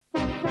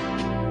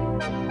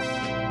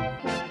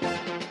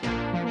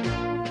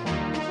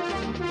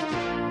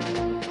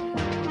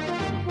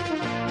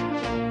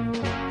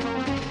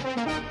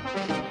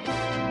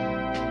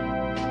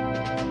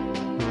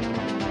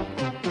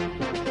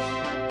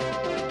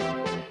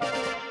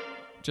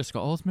Jessica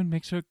Alsman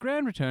makes her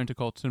grand return to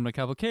Cult Cinema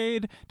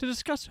Cavalcade to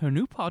discuss her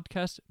new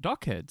podcast,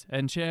 Dockheads,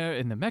 and share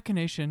in the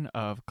machination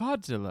of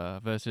Godzilla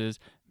versus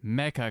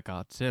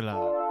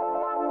Mechagodzilla.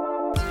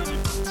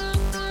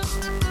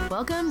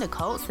 Welcome to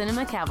Cult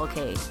Cinema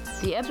Cavalcade.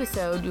 The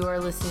episode you are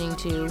listening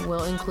to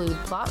will include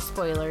plot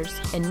spoilers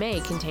and may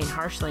contain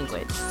harsh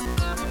language.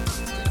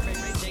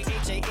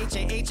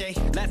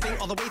 Laughing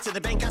all the way to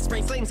the bank, I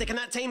spray flames they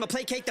cannot tame or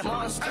placate the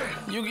monster.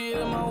 You get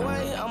in my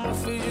way, I'ma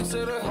feed you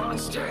to the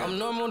monster. I'm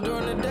normal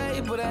during the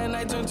day, but at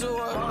night turn to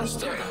a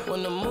monster.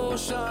 When the moon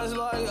shines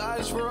like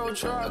ice road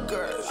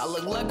truckers, I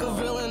look like a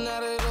villain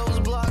out of those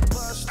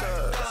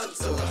blockbusters.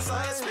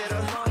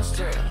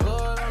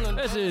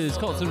 This is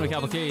Cult Cinema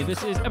Cavalcade.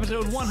 This is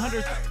episode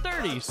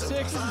 136.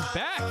 This is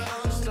back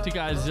to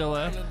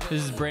Godzilla.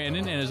 This is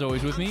Brandon, and as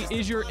always with me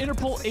is your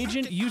Interpol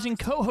agent using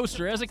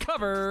co-hoster as a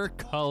cover,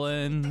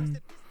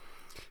 Cullen.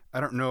 I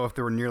don't know if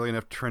there were nearly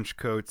enough trench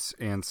coats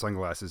and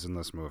sunglasses in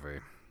this movie.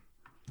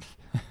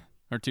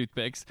 Or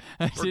toothpicks.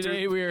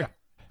 Today we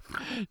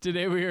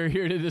are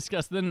here to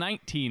discuss the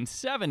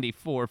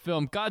 1974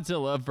 film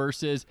Godzilla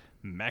vs.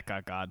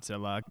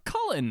 Mechagodzilla.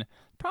 Cullen,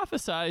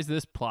 prophesize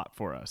this plot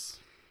for us.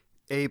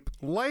 Ape,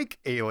 like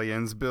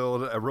aliens,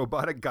 build a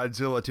robotic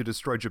Godzilla to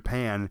destroy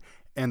Japan,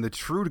 and the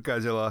true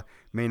Godzilla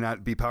may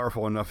not be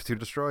powerful enough to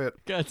destroy it.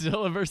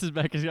 Godzilla vs.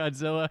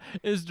 Mechagodzilla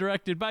is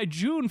directed by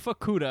Jun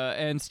Fukuda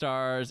and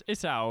stars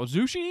Isao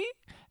Zushi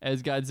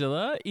as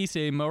Godzilla,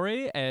 Issei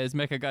Mori as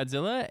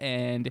Mechagodzilla,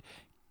 and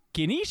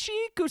Kenichi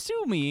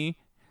Kusumi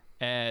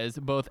as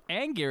both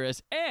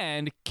Anguirus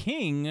and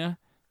King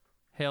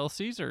Hail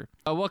Caesar.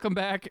 Welcome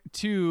back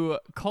to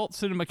Cult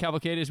Cinema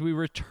Cavalcade as we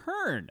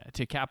return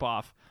to cap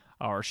off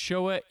our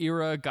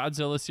Showa-era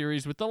Godzilla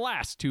series with the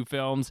last two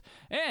films,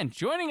 and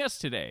joining us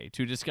today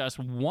to discuss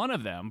one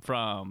of them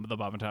from The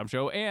Bob and Tom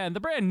Show and the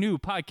brand new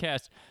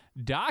podcast,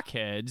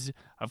 Dockheads.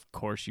 Of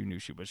course, you knew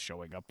she was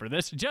showing up for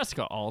this,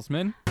 Jessica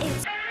Alsman.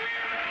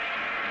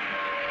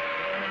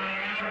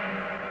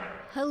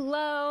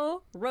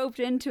 Hello, roped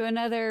into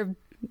another,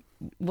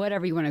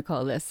 whatever you want to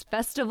call this,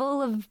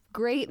 festival of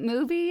great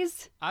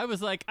movies. I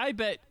was like, I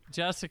bet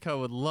Jessica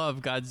would love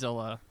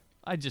Godzilla.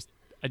 I just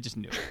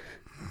knew it.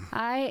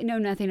 I know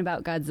nothing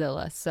about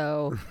Godzilla,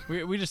 so...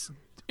 we just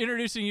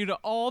introducing you to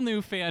all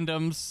new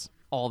fandoms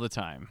all the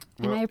time.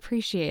 And I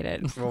appreciate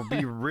it. We'll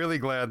be really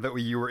glad that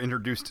you were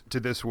introduced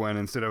to this one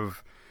instead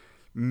of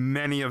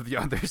many of the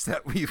others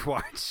that we've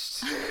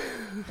watched.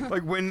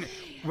 Like, when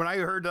I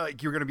heard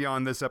like you were going to be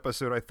on this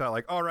episode, I thought,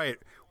 like, all right,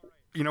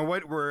 you know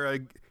what? We're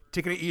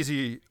taking it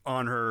easy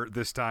on her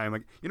this time.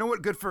 Like, you know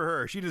what? Good for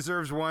her. She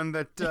deserves one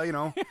that,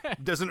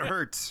 doesn't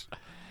hurt.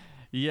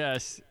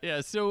 Yes. Yeah.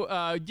 So,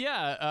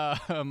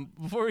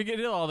 before we get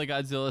into all the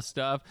Godzilla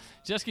stuff,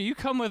 Jessica, you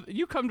come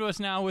to us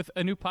now with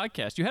a new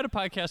podcast. You had a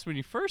podcast when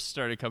you first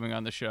started coming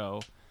on the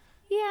show.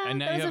 Yeah, and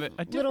now that you was have a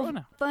a little different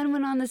one. fun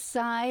one on the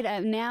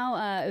side.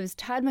 Now it was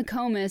Todd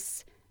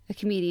McComas, a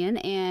comedian,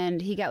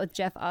 and he got with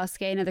Jeff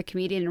Oskey, another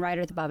comedian and writer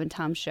at the Bob and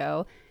Tom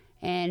Show.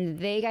 And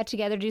they got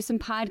together to do some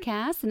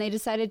podcasts, and they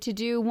decided to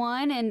do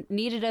one and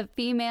needed a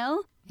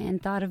female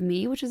and thought of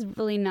me, which is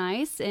really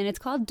nice. And it's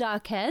called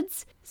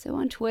Dockheads. So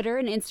on Twitter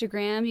and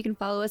Instagram, you can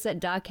follow us at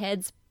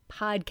Dockheads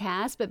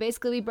Podcast. But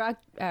basically, we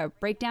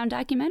break down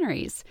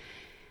documentaries.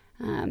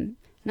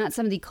 Not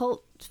some of the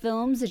cult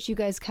films that you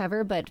guys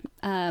cover, but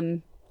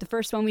the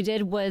first one we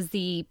did was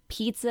the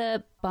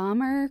pizza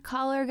bomber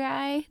collar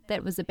guy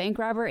that was a bank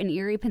robber in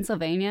Erie,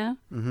 Pennsylvania,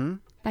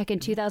 back in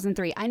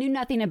 2003. I knew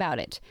nothing about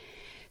it.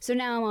 So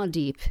now I'm all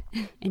deep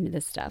into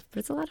this stuff, but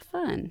it's a lot of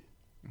fun.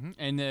 Mm-hmm.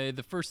 And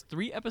the first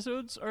 3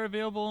 episodes are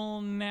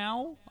available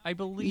now, I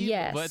believe.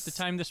 Yes. But at the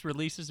time this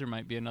releases, there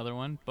might be another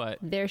one. But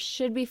there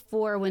should be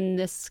 4 when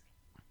this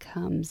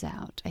comes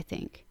out, I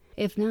think.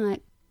 If not,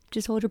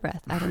 just hold your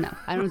breath. I don't know.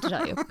 I don't know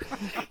what to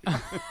tell you.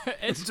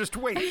 It's just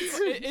wait.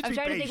 I'm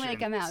trying to think when they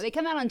come out. They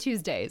come out on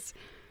Tuesdays.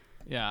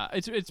 Yeah,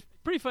 it's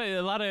pretty funny.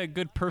 A lot of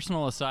good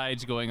personal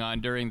asides going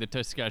on during the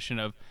discussion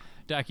of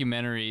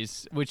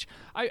documentaries, which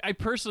I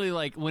personally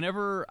like.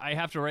 Whenever I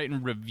have to write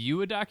and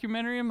review a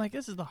documentary, I'm like,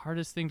 this is the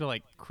hardest thing to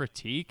like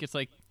critique. It's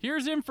like,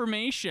 here's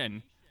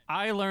information.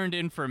 I learned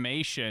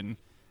information.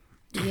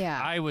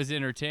 Yeah. I was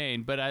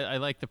entertained, but I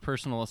like the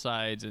personal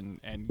asides and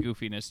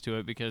goofiness to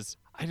it because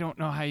I don't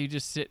know how you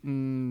just sit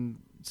and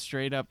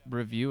straight up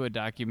review a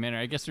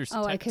documentary. I guess there's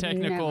I could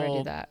technical never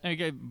do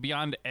that.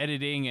 Beyond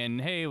editing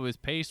and hey, it was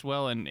paced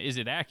well and is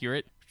it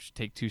accurate? Should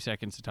take 2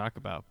 seconds to talk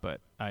about, but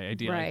I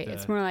do right. like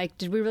It's more like,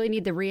 did we really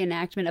need the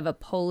reenactment of a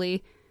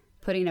pulley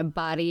putting a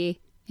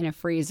body in a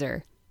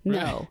freezer? No,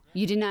 Right.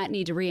 You did not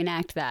need to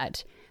reenact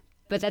that.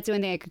 But that's the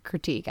only thing I could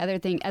critique.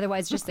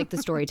 Otherwise, just like the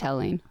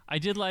storytelling. I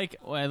did like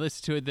when I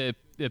listened to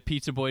the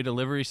Pizza Boy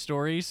delivery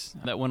stories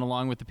that went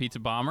along with the Pizza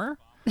Bomber.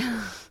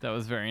 That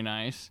was very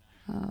nice.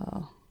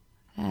 Oh,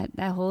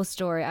 that whole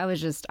story. I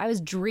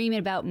was dreaming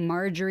about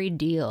Marjorie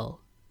Deal.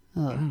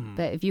 Oh,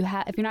 but if you're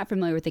not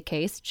familiar with the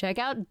case, check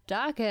out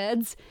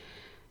Dockheads,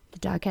 the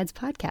Dockheads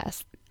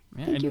podcast.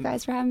 Thank you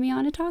guys for having me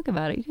on to talk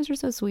about it. You guys are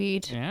so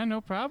sweet. Yeah,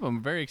 no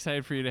problem. Very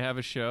excited for you to have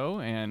a show,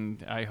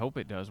 and I hope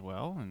it does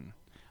well, and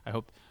I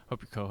hope your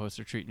co-hosts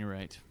are treating you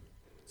right.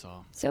 That's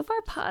all. So far,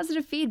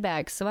 positive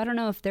feedback. So I don't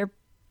know if they're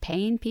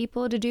paying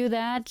people to do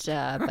that,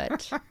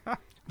 but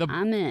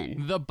I'm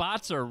in. The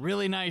bots are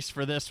really nice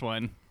for this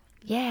one.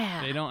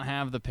 Yeah. They don't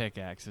have the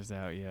pickaxes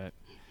out yet.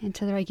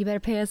 Until they're like, you better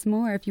pay us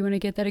more if you want to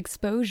get that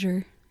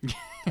exposure.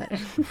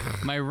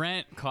 My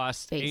rent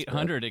costs Facebook.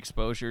 800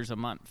 exposures a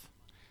month.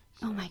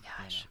 Oh my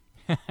gosh.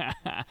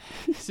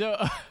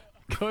 So,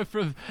 going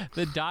from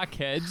the Doc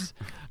heads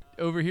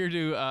over here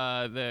to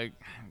the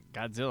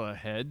Godzilla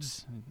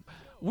heads,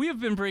 we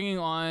have been bringing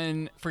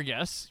on, for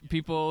guests,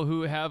 people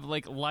who have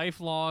like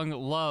lifelong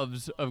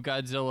loves of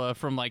Godzilla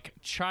from like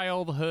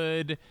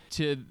childhood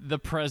to the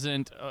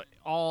present,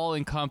 all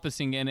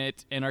encompassing in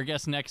it. And our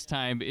guest next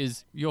time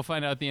is, you'll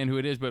find out at the end who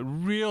it is, but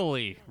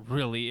really,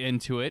 really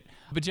into it.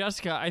 But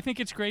Jessica, I think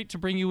it's great to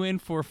bring you in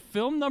for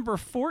film number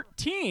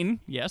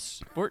 14.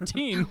 Yes,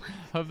 14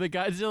 of the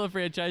Godzilla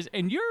franchise.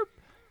 And you're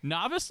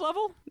novice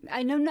level?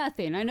 I know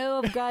nothing. I know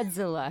of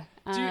Godzilla.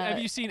 Have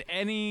you seen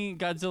any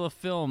Godzilla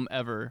film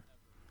ever?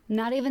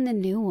 Not even the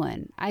new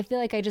one. I feel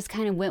like I just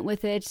kind of went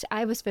with it.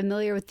 I was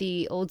familiar with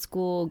the old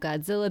school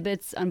Godzilla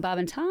bits on Bob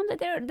and Tom that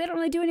they don't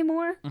really do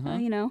anymore.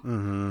 You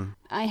know,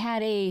 I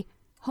had a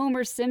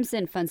Homer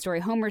Simpson fun story.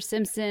 Homer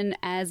Simpson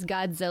as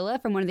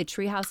Godzilla from one of the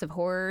Treehouse of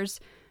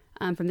Horrors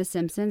from The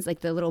Simpsons,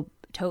 like the little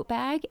tote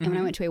bag. And when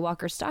I went to a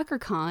Walker Stalker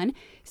Con,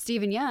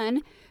 Steven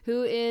Yeun,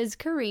 who is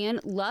Korean,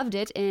 loved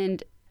it,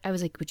 and I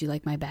was like, would you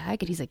like my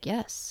bag? And he's like,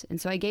 yes. And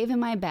so I gave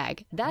him my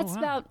bag. That's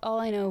about all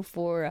I know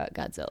for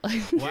Godzilla.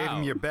 Gave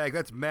him your bag.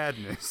 That's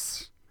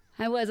madness.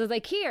 I was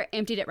like, here,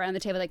 emptied it right on the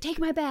table, like, take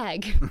my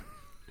bag.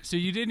 So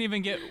you didn't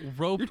even get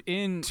roped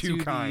into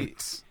Too kind.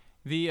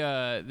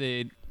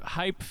 the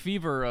hype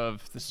fever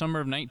of the summer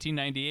of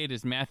 1998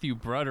 as Matthew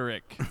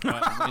Broderick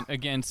went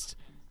against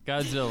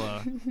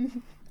Godzilla.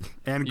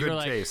 And You were good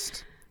like-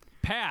 taste.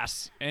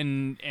 Pass.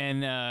 And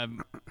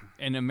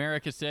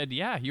America said,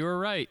 yeah, you were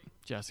right.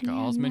 Jessica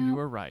Alsman, you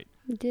were right.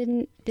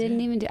 Didn't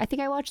even do. I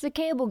think I watched The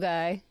Cable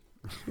Guy.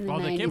 in Oh,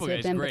 the 90s Cable with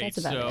Guy's them, but great, that's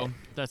about so it.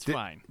 that's Did-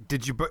 fine.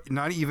 Did you?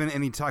 Not even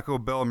any Taco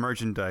Bell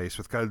merchandise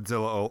with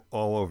Godzilla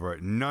all over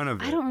it. None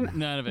of it. I don't remember.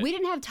 None of it. We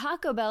didn't have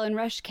Taco Bell in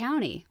Rush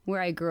County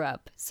where I grew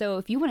up. So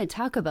if you wanted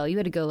Taco Bell, you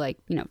had to go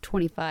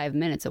 25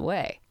 minutes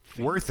away.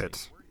 Worth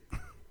it.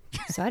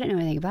 So I didn't know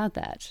anything about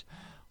that.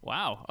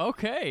 Wow.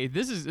 Okay.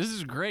 This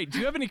is great. Do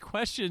you have any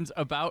questions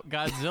about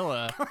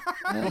Godzilla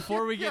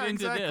before we get Yeah,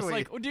 into this? exactly.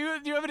 Like, do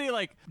you have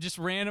any just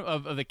random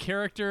of the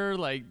character?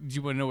 Like, do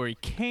you want to know where he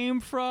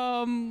came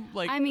from?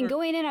 Like, I mean, or-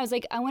 going in, I was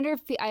like, I wonder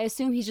if I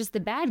assume he's just the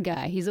bad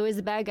guy. He's always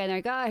the bad guy. And they're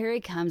like, oh, here he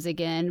comes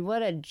again.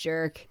 What a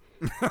jerk.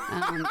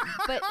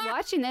 But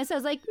watching this, I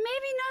was like,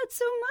 maybe not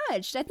so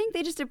much. I think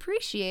they just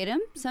appreciate him.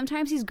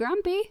 Sometimes he's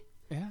grumpy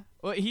Yeah.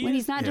 Well, when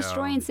he's not Yeah.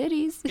 destroying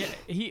cities. yeah,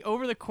 he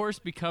over the course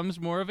becomes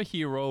more of a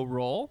hero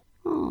role.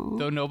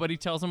 Though nobody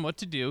tells him what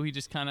to do, he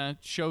just kind of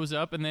shows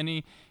up, and then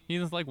he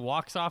just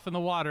walks off in the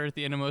water at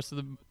the end of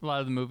a lot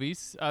of the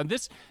movies.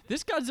 This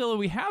Godzilla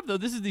we have though,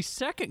 this is the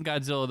second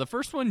Godzilla. The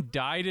first one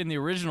died in the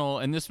original,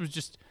 and this was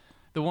just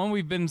the one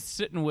we've been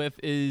sitting with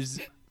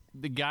is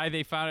the guy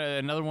they found,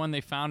 another one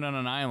they found on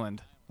an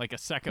island, like a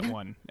second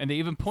one, and they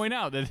even point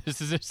out that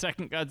this is a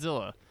second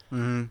Godzilla.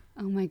 Oh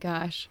my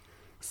gosh.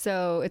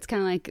 So it's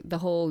kind of like the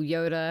whole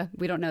Yoda.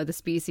 We don't know the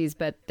species,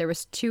 but there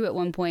was 2 at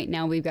one point.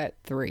 Now we've got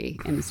 3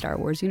 in the Star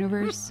Wars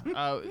universe.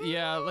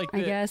 Yeah,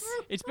 I guess.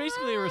 it's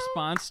basically a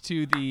response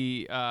to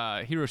the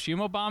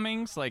Hiroshima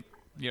bombings.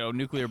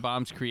 Nuclear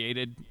bombs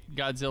created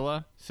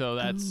Godzilla, so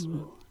that's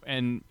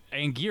and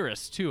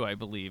Anguirus too, I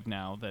believe.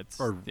 Now that's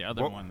Or the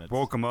other one that's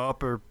woke him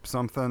up or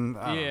something.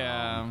 I don't know.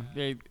 yeah.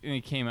 They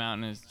came out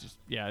and it's just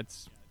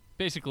it's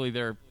basically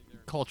their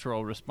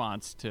cultural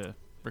response to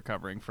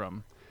recovering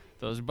from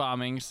those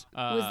bombings.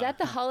 Was that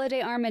the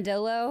Holiday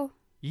Armadillo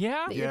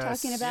Yeah. that you're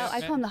Yes. talking about? Yeah.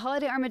 I call him the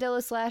Holiday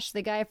Armadillo /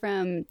 the guy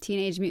from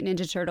Teenage Mutant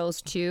Ninja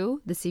Turtles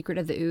 2, The Secret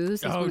of the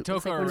Ooze. It's Oh, one- it's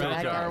Toka like or one of the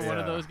bad Rajar, guys. one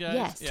of Yeah. those guys.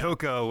 Yes. Yeah.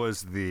 Toka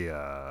was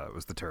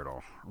the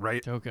turtle,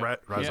 right? Toka.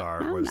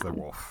 Razar Yeah. was Oh, the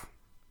no. wolf.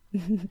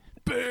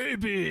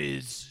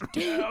 Babies.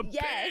 Yeah,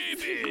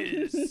 Yes.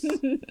 babies.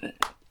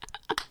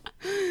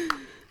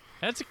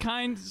 That's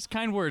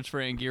kind words for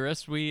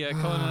Anguirus. We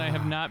Cullen and I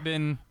have not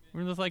been.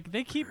 We're just like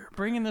they keep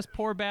bringing this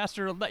poor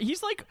bastard.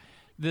 He's like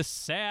the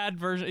sad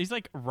version. He's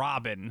like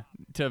Robin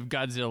to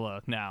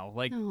Godzilla now.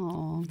 Like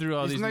Aw. through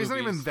all He's these not, movies. he's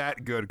not even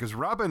that good because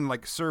Robin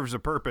serves a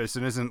purpose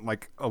and isn't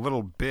like a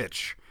little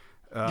bitch.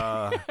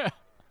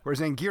 Whereas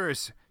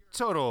Anguirus,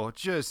 total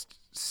just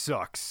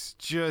sucks.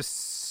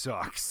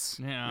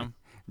 Yeah.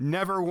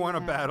 Never won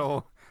a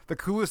battle. The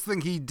coolest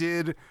thing he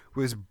did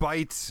was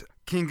bite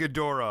King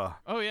Ghidorah.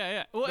 Oh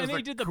yeah. Well, That and was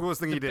he the did the,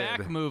 coolest thing the he did.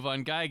 back move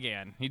on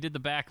Gigan. He did the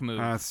back move.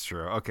 That's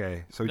true.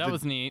 Okay, so he that did-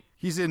 was neat.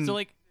 He's in So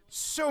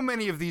so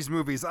many of these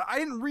movies. I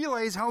didn't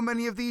realize how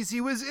many of these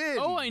he was in.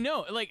 Oh, I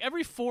know. Like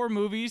every 4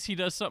 movies, he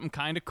does something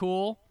kind of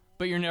cool,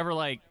 but you're never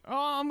like,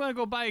 oh, I'm gonna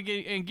go buy a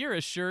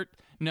Anguirus shirt.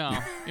 No,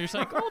 you're just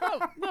like, oh,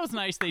 that was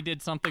nice. They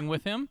did something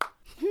with him.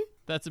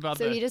 That's about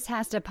So he just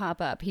has to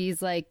pop up.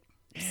 He's like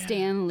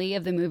Stan Lee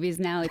of the movies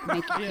now, like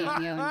making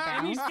cameo and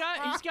And he's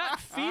bounce. got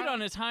feet on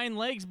his hind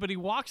legs, but he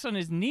walks on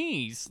his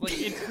knees.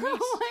 Like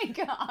Oh my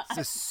god! It's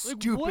a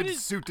stupid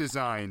suit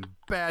design.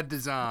 Bad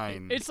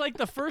design. it's like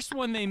the first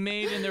one they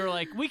made, and they were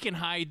like, we can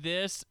hide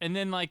this. And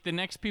then like the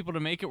next people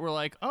to make it were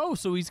like, oh,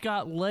 so he's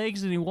got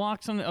legs and he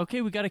walks on it. Okay,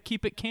 we got to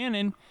keep it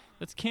canon.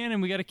 That's canon.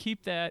 We got to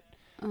keep that.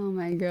 Oh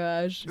my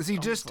gosh! Is he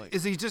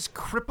just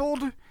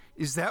crippled?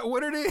 Is that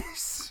what it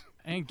is?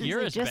 And He's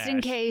Gira like, just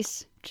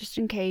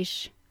in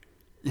case.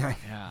 Yeah.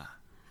 Yeah.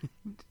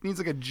 Needs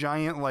like a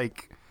giant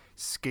like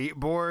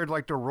skateboard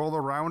like to roll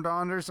around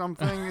on or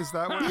something. Is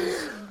that what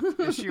his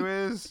issue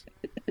is?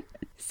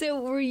 So,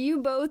 were you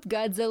both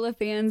Godzilla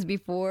fans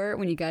before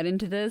when you got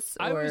into this?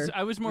 Or?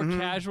 I was more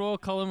casual.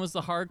 Cullen was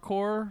the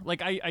hardcore.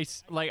 Like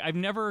I've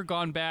never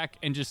gone back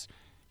and just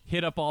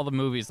hit up all the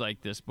movies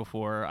like this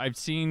before. I've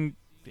seen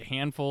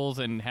handfuls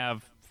and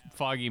have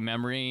foggy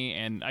memory,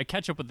 and I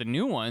catch up with the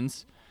new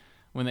ones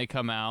when they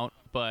come out.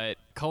 But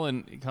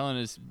Cullen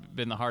has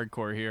been the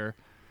hardcore here.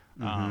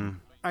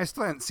 I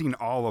still haven't seen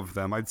all of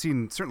them. I've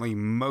seen certainly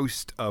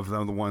most of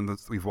them, the ones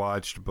that we've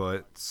watched,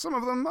 but some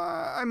of them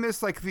I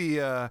missed, like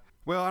the,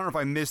 well, I don't know if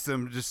I missed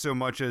them just so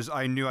much as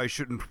I knew I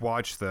shouldn't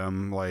watch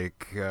them,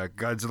 like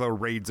Godzilla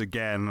Raids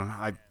Again.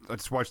 I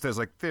just watched this,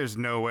 like, there's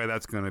no way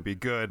that's going to be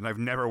good, and I've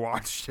never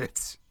watched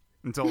it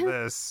until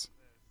this.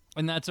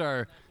 And that's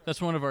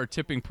one of our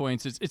tipping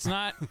points. It's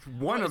not the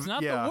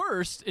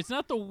worst. It's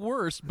not the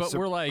worst, but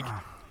we're like,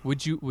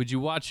 would you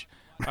watch?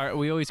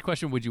 We always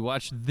question, would you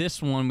watch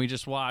this one we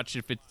just watched?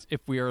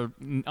 If we are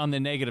on the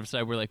negative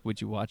side, we're like,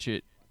 would you watch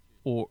it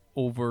or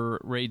over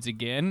Raids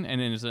Again? And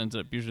then it ends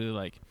up usually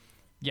like,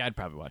 yeah, I'd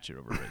probably watch it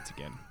over Raids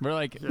Again. We're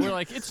like,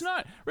 it's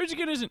not, Raids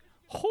Again isn't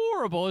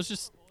horrible. It's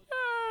just,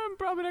 I'm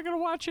probably not gonna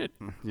watch it.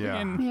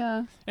 Yeah.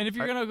 Yeah. And if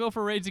you're gonna go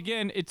for Raids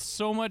Again, it's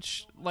so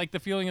much like the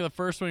feeling of the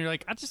first one. You're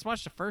like, I just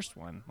watched the first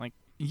one. Like,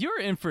 you're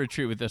in for a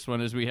treat with this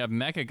one as we have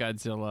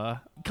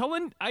Mechagodzilla.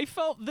 Cullen, I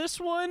felt this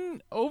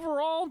one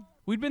overall.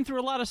 We'd been through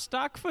a lot of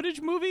stock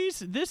footage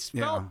movies. This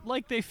felt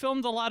like they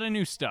filmed a lot of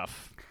new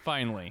stuff.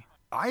 Finally.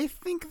 I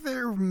think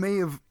there may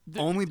have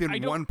only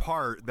been one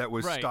part that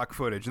was stock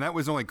footage, and that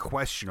was only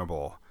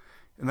questionable.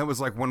 And that was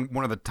like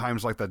one of the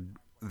times, like the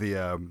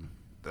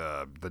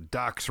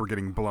docks were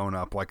getting blown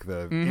up, like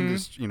the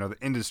industry, the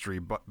industry,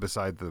 but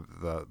beside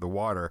the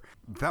water.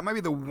 That might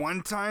be the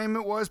one time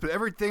it was, but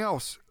everything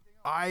else,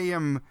 I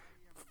am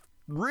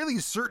really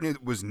certain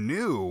it was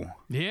new.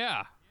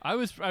 Yeah. I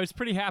was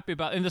pretty happy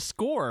about it. And the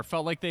score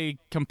felt like they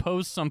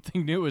composed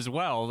something new as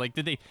well. Like,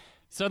 did they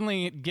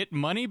suddenly get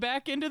money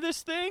back into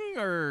this thing,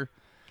 or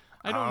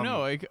I don't know.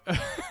 Like,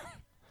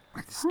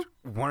 I just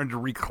wanted to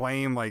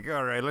reclaim, like,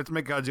 all right, let's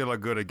make Godzilla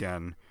good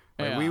again.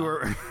 Like, Yeah. we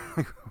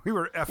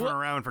were effing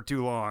around for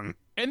too long.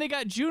 And they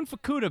got Jun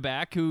Fukuda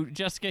back, who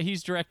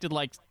he's directed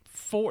like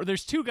 4.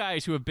 There's 2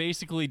 guys who have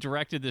basically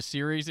directed this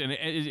series, and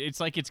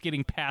it's like it's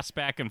getting passed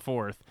back and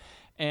forth.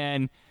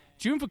 And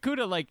Jun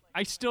Fukuda, like,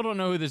 I still don't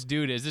know who this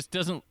dude is. This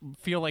doesn't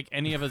feel like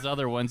any of his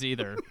other ones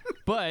either.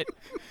 But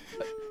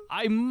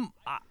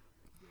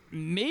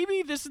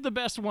maybe this is the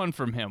best one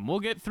from him. We'll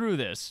get through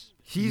this.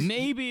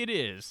 Maybe it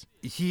is.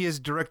 He has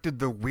directed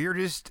the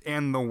weirdest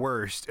and the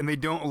worst, and they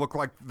don't look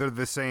like they're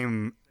the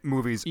same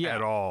movies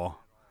at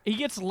all. He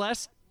gets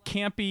less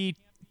campy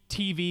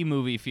TV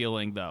movie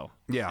feeling, though,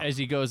 as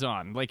he goes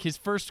on. Like, his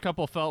first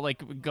couple felt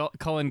like,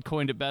 Cullen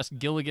coined it best,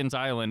 Gilligan's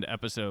Island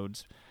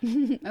episodes.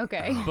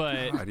 Okay.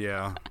 But, God,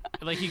 yeah.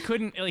 like, he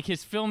couldn't, like,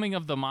 his filming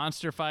of the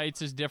monster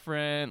fights is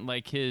different.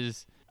 Like,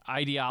 his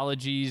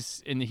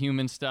ideologies in the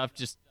human stuff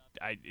just,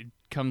 it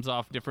comes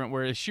off different,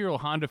 whereas Shiro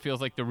Honda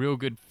feels like the real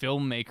good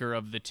filmmaker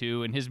of the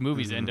two, and his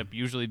movies end up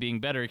usually being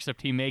better,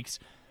 except he makes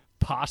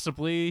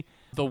possibly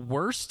the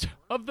worst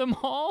of them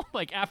all,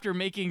 like, after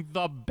making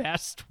the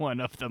best one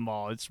of them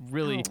all. It's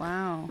really,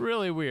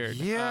 really weird.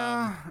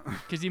 Yeah.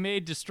 Because he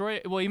made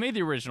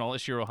the original,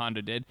 Shiro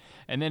Honda did,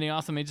 and then he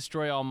also made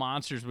Destroy All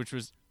Monsters, which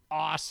was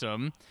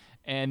awesome.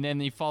 And then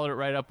he followed it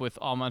right up with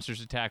All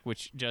Monsters Attack,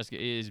 which just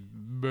is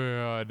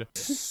bad.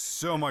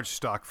 So much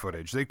stock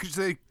footage. They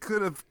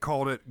could have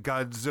called it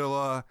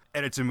Godzilla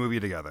edits a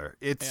movie together.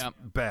 It's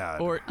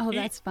bad.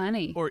 That's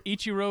funny. Or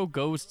Ichiro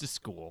Goes to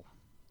School.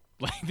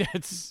 Like,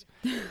 that's...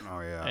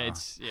 Oh, yeah.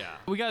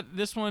 We got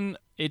this one.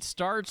 It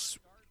starts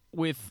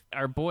with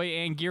our boy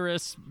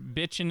Anguirus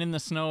bitching in the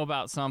snow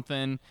about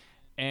something,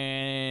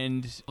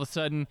 and all of a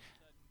sudden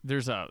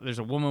there's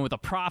a woman with a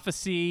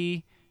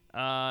prophecy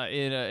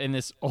in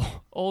this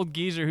old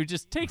geezer who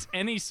just takes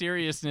any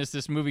seriousness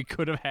this movie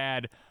could have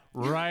had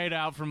right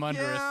out from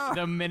under us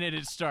the minute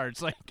it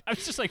starts. Like, I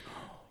was just like,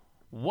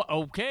 what?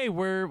 Okay,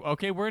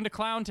 we're into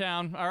Clown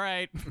Town. All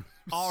right.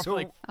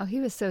 He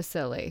was so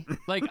silly.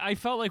 Like, I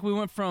felt like we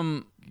went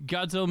from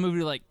Godzilla movie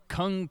to like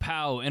Kung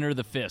Pao Enter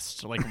the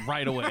Fist, like,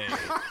 right away.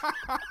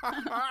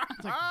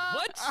 It's like,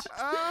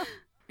 what?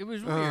 It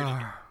was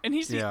weird. And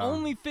he's the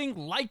only thing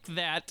like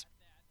that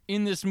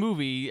in this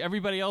movie.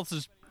 Everybody else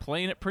is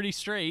playing it pretty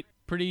straight.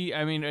 pretty,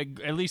 I mean,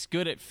 at least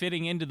good at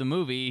fitting into the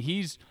movie.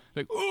 He's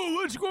like, oh,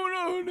 what's going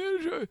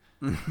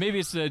on? Maybe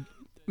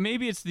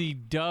it's the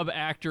dub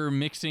actor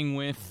mixing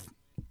with.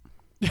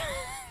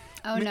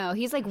 Oh no,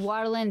 he's like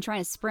waddling,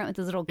 trying to sprint with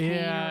his little cane or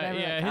whatever.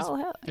 Yeah,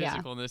 like, his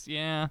physicalness.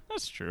 Yeah,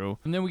 that's true.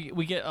 And then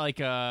we get like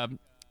a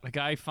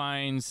guy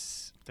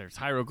finds there's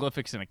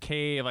hieroglyphics in a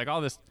cave, like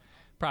all this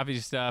prophecy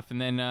stuff, and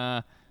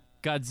then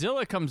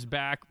Godzilla comes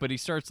back, but he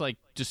starts like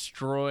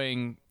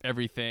destroying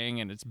everything,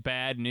 and it's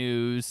bad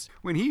news.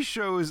 When he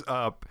shows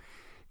up,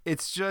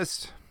 it's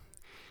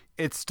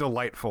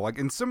delightful. Like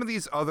in some of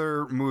these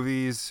other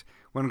movies,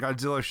 when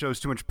Godzilla shows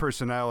too much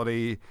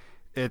personality,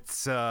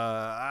 it's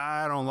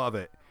I don't love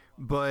it.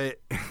 But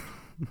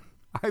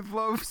I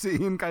love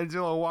seeing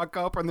Godzilla walk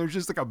up and there's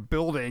just like a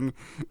building.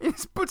 He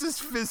just puts his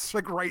fist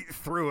like right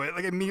through it.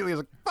 Like immediately he's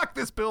like, fuck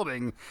this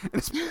building.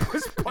 And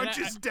just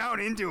punches down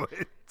into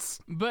it.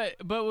 But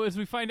as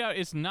we find out,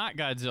 it's not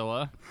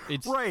Godzilla.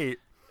 It's right.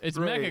 It's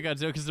right. Mecha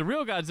Godzilla, because the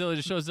real Godzilla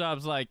just shows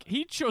up like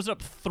he shows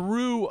up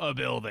through a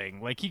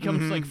building. Like he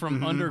comes like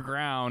from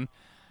underground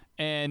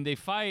and they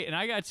fight. And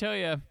I gotta tell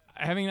you,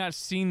 having not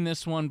seen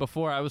this one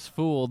before, I was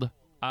fooled.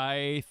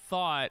 I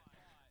thought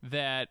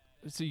that,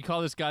 so you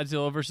call this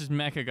Godzilla versus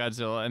Mecha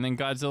Godzilla, and then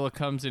Godzilla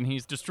comes and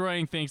he's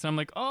destroying things. I'm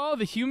like, oh,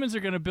 the humans are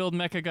going to build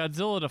Mecha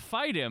Godzilla to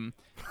fight him.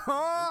 That's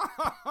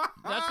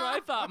what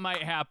I thought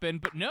might happen,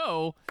 but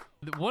no.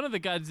 One of the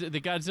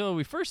Godzilla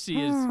we first see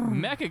is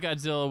Mecha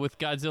Godzilla with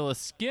Godzilla's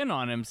skin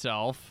on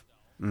himself.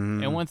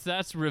 And once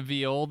that's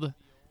revealed,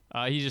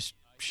 he just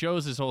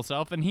shows his whole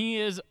self, and he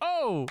is,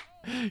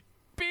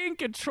 being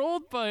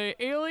controlled by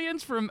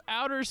aliens from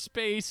outer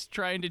space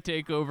trying to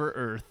take over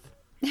Earth.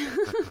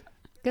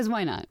 Because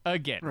why not?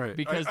 Again. Right.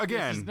 Because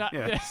again. this is not,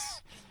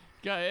 Yes.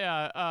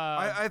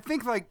 I I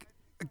think, like,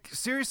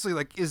 seriously,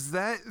 like, is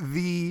that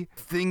the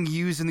thing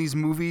used in these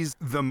movies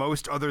the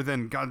most other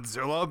than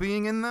Godzilla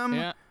being in them?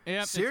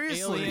 Yeah.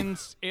 Seriously.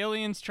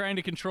 Aliens trying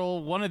to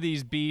control one of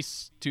these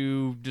beasts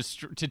to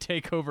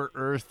take over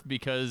Earth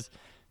because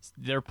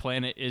their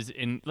planet is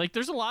in, like,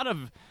 there's a lot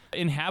of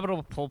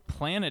inhabitable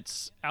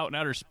planets out in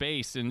outer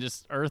space, and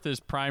just Earth is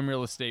prime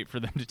real estate for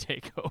them to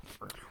take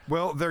over.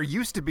 Well, there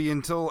used to be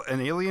until an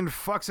alien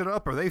fucks it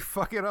up or they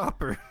fuck it up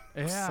or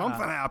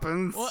something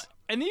happens. Well,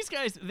 and these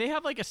guys, they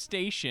have like a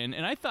station,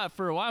 and I thought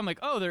for a while, I'm like,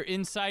 oh, they're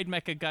inside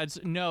Mecha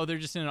Godzilla. No, they're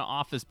just in an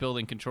office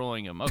building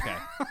controlling them. Okay.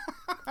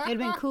 It'd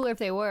been cooler if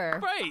they were.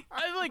 Right.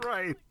 I like,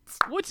 right.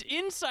 What's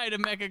inside of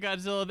Mecha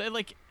Godzilla? They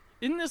like,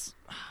 in this,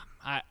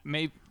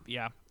 maybe,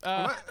 yeah.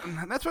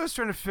 That's what I was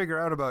trying to figure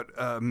out about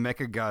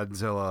Mecha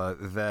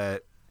Godzilla.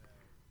 That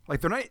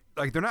like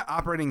they're not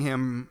operating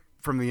him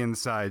from the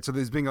inside, so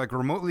he's being like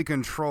remotely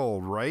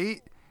controlled,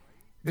 right?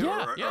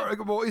 Yeah.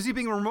 Well, is he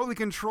being remotely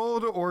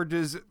controlled, or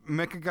does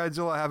Mecha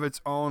Godzilla have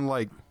its own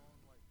like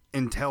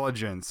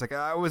intelligence? Like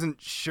I wasn't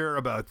sure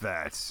about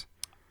that.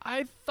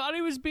 I thought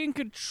he was being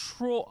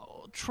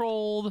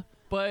controlled,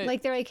 but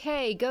Like they're like,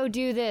 hey, go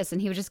do this,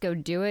 and he would just go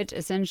do it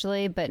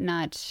essentially, but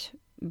not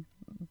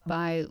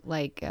by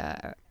like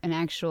an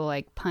actual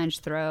like punch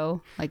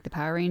throw like the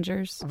Power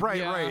Rangers. Right,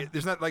 Yeah. right.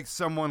 There's not like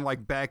someone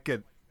like back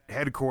at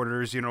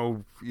headquarters, you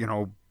know,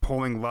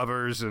 pulling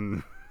levers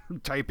and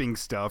typing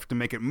stuff to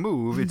make it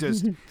move. It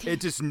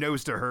just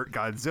knows to hurt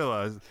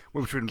Godzilla,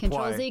 which would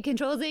imply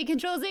Control Z,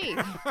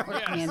 or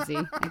Command Z,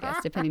 I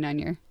guess, depending on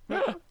your.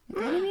 I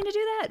didn't mean to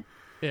do that.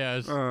 yeah,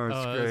 it's that's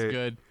that's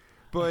good.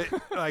 But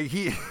like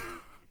he,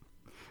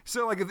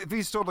 so like if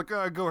he's told like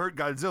go hurt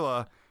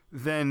Godzilla,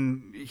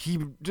 then he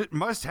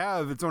must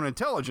have its own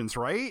intelligence,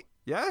 right?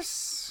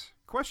 Yes?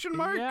 Question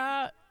mark?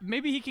 Yeah,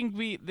 maybe he can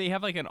be. They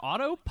have like an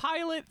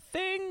autopilot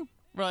thing,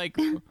 where like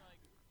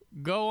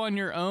go on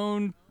your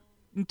own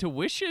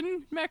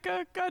intuition,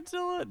 Mecha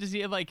Godzilla. Does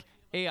he have like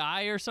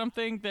AI or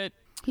something that?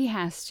 He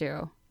has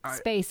to.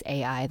 Space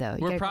AI though.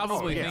 You We're gotta call it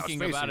probably yeah, thinking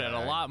space about it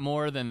AI. a lot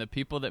more than the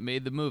people that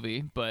made the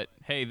movie, but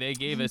hey, they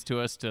gave us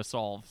to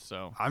solve.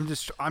 So I'm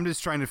just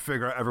trying to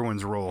figure out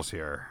everyone's roles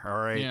here. All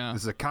right, Yeah.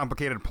 This is a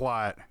complicated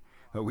plot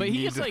that we But he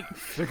need gets, to like-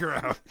 figure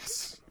out.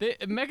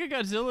 Mecha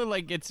Godzilla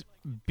like gets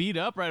beat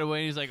up right away,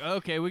 and he's like,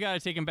 "Okay, we got to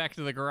take him back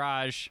to the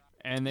garage."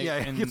 And they Yeah,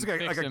 and he gets like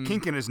fix a him.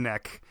 kink in his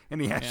neck, and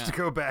he has to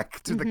go back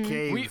to the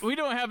cave. We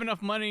don't have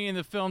enough money in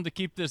the film to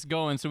keep this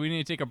going, so we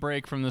need to take a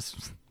break from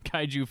this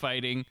kaiju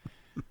fighting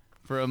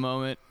for a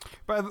moment.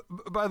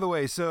 By the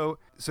way, so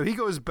he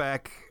goes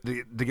back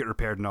to get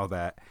repaired and all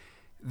that.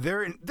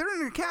 They're in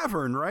a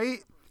cavern,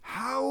 right?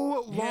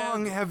 How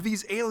long have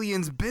these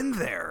aliens been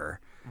there?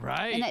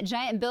 Right. And that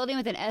giant building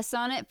with an S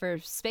on it for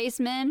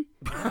spacemen.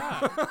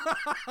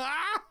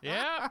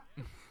 Yeah.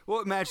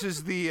 Well, it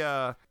matches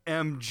the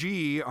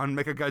MG on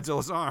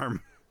Mechagodzilla's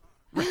arm.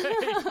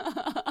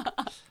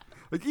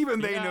 Like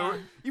even they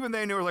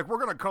know, like we're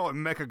gonna call it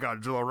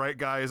Mechagodzilla, right,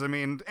 guys? I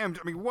mean,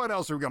 what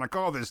else are we gonna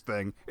call this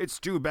thing? It's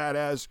too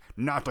badass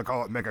not to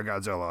call it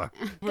Mechagodzilla.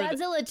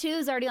 Godzilla 2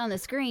 is already on the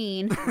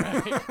screen.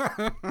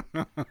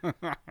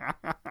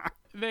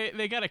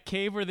 They got a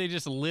cave where they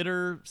just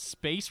litter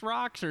space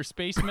rocks or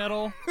space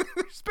metal.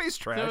 Space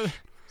trash.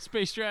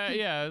 Space trash,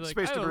 yeah. Like,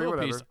 Space I have a debris, little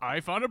whatever. piece.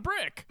 I found a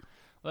brick.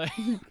 Like,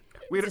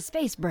 It's a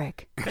space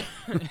brick.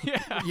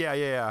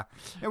 Yeah.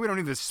 And we don't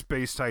need this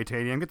space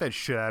titanium. Get that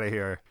shit out of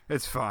here.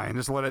 It's fine.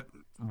 Just let it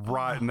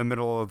rot in the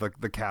middle of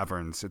the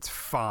caverns. It's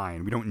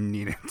fine. We don't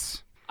need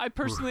it. I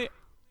personally,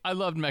 I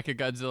loved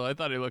Mechagodzilla. I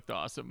thought he looked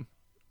awesome.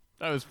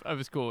 I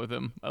was cool with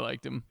him. I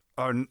liked him.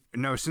 Oh,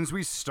 no, since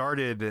we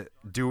started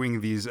doing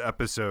these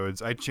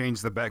episodes, I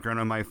changed the background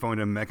on my phone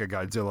to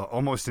Mechagodzilla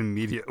almost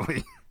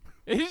immediately.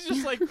 He's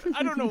just like,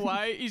 I don't know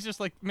why. He's just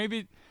like,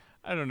 maybe,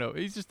 I don't know.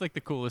 He's just like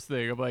the coolest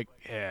thing. I'm like,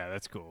 yeah,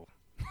 that's cool.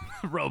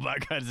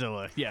 Robot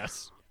Godzilla,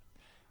 yes.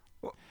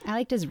 I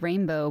liked his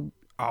rainbow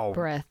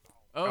breath.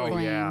 Oh,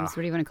 Flames. yeah. What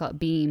do you want to call it?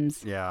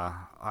 Beams. Yeah,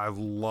 I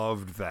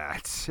loved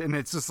that. And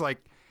it's just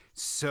like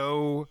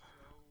so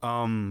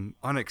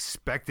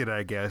unexpected,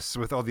 I guess,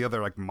 with all the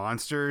other like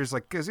monsters.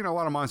 Like, because, you know, a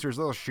lot of monsters,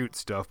 they'll shoot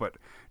stuff, but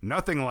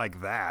nothing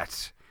like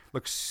that.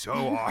 Looks so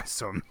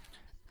awesome.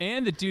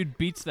 And the dude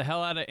beats the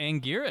hell out of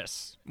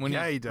Anguirus. When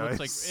Yeah, he looks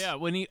does. Like,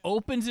 when he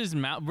opens his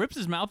mouth, rips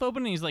his mouth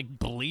open, and he's like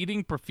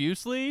bleeding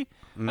profusely.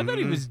 I thought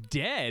he was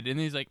dead, and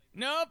he's like,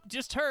 nope,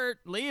 just hurt,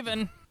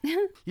 leaving.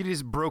 He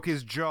just broke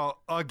his jaw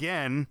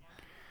again.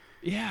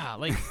 Yeah,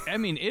 like, I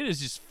mean, it is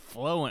just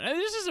flowing. And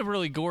this is a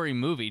really gory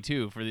movie,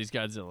 too, for these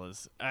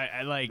Godzillas.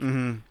 I like,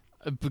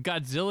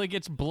 Godzilla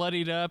gets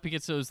bloodied up. He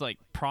gets those, like,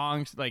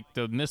 prongs, like,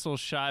 the missile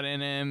shot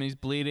in him. He's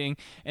bleeding.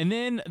 And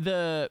then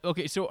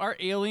okay, so our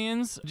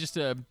aliens, just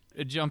to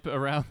jump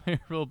around there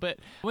a little bit,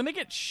 when they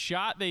get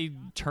shot, they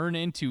turn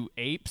into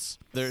apes.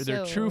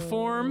 Their true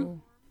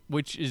form,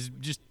 which is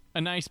just a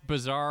nice,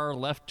 bizarre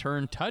left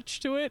turn touch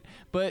to it,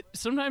 but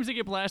sometimes they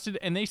get blasted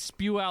and they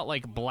spew out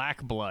like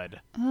black blood,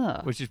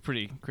 which is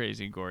pretty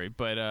crazy and gory.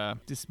 But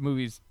this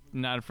movie's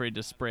not afraid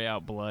to spray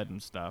out blood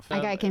and stuff. I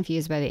got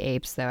confused by the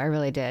apes, though. I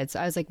really did. So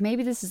I was like,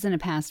 maybe this isn't a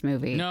past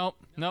movie. Nope.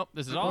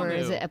 This is all Or new.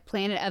 is it a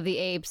Planet of the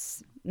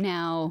Apes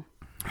now?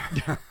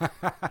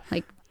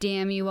 Like,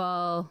 damn you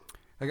all.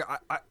 Like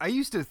I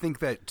used to think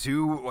that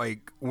too.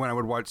 Like when I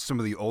would watch some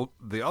of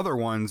the other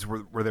ones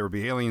where there would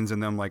be aliens in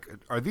them. Like,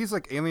 are these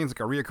like aliens like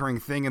a reoccurring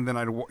thing? And then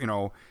I'd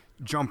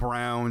jump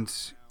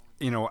around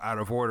out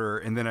of order,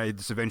 and then I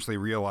just eventually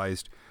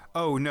realized,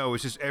 oh no,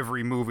 it's just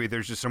every movie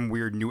there's just some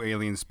weird new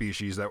alien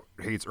species that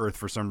hates Earth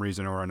for some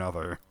reason or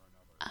another.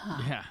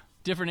 Yeah,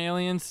 different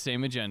aliens,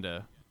 same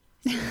agenda.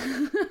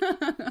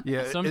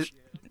 Yeah, Some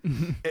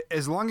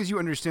as long as you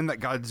understand that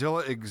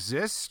Godzilla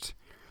exists,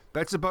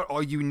 that's about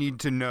all you need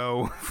to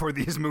know for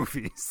these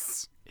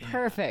movies.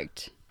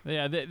 Perfect.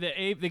 Yeah, the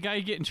ape, the guy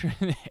getting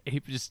the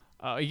ape just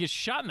he gets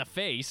shot in the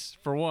face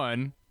for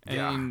one, and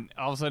then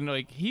all of a sudden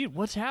like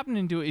what's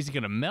happening to it? Is he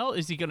gonna melt?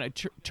 Is he gonna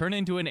turn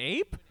into an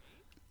ape?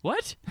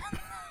 What?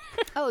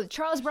 Oh,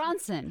 Charles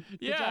Bronson.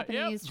 The Yeah,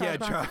 Japanese Yeah,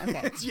 Charles Bronson.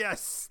 Okay.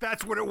 yes,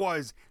 that's what it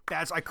was.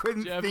 I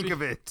couldn't think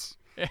of it.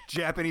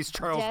 Japanese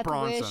Charles Death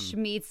Bronson. Wish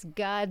meets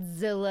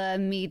Godzilla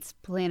meets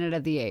Planet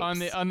of the Apes.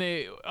 on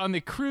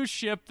the cruise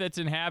ship that's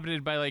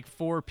inhabited by like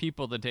 4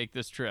 people to take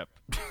this trip.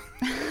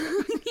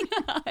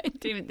 I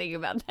didn't even think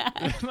about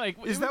that. Like,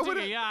 Is that what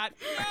a it- yacht?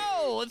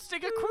 No, let's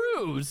take a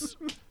cruise.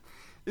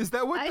 Is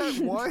that what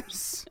that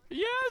was?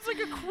 Yeah, it's like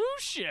a cruise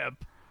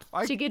ship.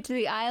 To get to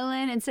the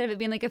island, instead of it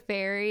being like a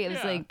ferry, it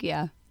was like,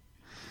 yeah.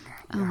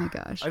 Oh my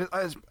gosh.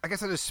 I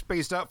guess I just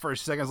spaced out for a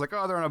second. I was like,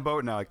 oh, they're on a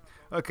boat now. Like,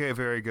 okay,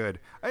 very good.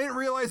 I didn't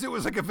realize it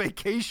was like a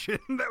vacation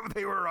that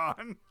they were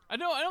on. I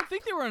don't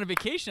think they were on a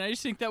vacation. I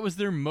just think that was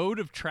their mode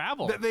of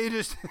travel. That they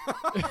just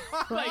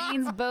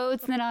Planes,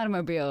 boats, and then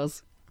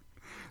automobiles.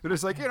 they're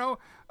just like, we're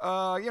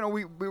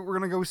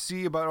gonna go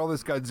see about all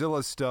this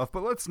Godzilla stuff,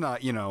 but let's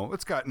not,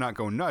 not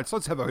go nuts.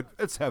 Let's have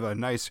a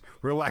nice,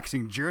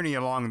 relaxing journey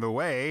along the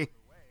way.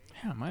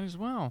 Yeah, might as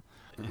well.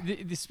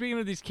 Speaking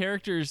of these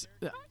characters,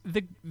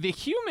 the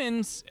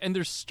humans and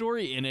their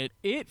story in it,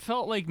 it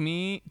felt like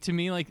to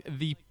me like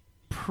the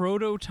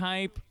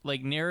prototype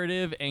like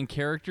narrative and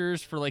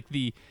characters for like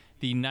the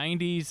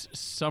 90s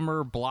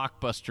summer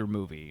blockbuster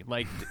movie.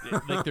 Like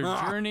their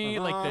journey,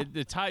 like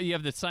you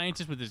have the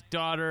scientist with his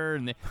daughter,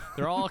 and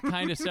they're all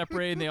kind of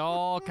separated, and they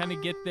all kind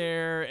of get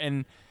there,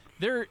 and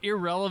they're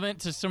irrelevant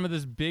to some of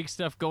this big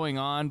stuff going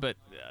on, but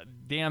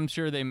damn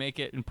sure they make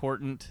it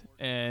important.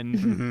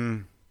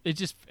 And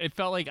it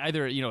felt like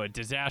either a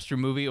disaster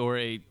movie or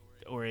a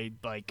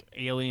like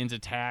aliens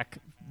attack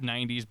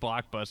 90s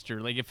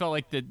blockbuster. Like it felt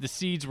like the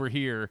seeds were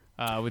here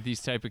with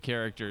these type of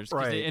characters,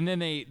 right? And then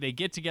they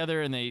get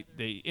together and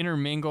they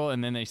intermingle,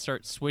 and then they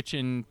start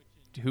switching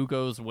who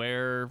goes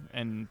where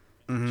and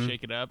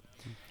shake it up.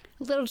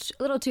 A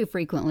little too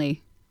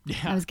frequently. Yeah,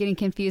 I was getting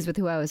confused with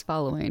who I was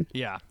following.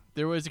 yeah.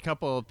 There was a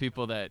couple of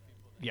people that,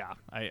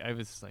 I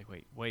was like,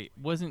 wait,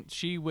 wasn't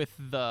she with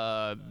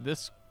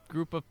this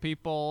group of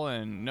people?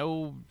 And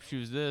no, she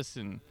was this,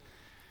 and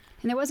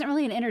there wasn't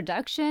really an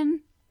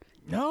introduction.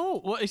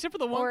 no, well, except for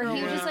the one Or girl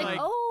he was where just they're like,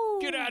 oh,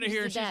 get out of you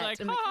here. did She's that.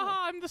 like, I'm ha like, ha, oh.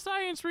 ha, I'm the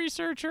science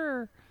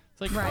researcher.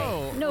 It's like, Right.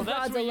 oh, No well, that's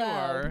gods what you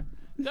allowed.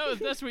 are.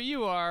 That's what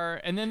you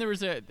are. And then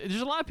there's a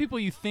lot of people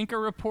you think are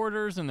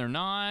reporters and they're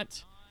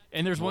not.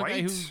 And there's one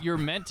guy who Right. you're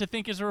meant to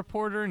think is a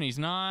reporter and he's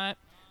not.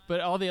 But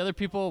all the other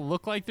people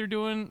look like they're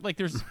doing, like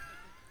there's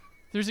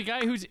There's a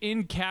guy who's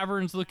in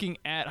caverns looking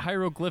at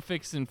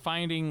hieroglyphics and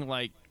finding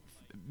like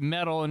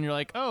metal, and you're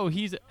like, oh,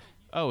 he's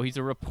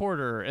a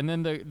reporter. And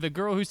then the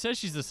girl who says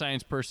she's a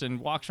science person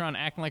walks around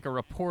acting like a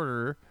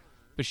reporter,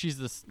 but she's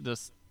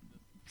this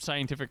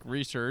scientific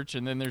research.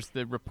 And then there's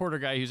the reporter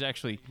guy who's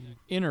actually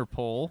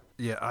Interpol.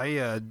 Yeah,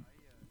 I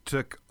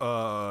took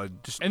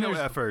just And no there's-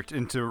 effort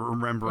into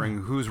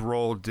remembering whose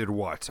role did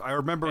what. I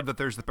remember that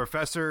there's the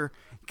professor,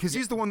 because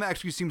he's the one that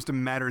actually seems to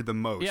matter the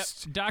most. Yep,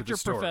 to Dr. the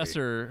story.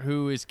 Professor,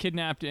 who is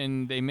kidnapped,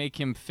 and they make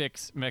him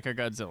fix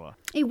Mechagodzilla.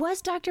 It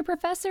was Dr.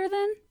 Professor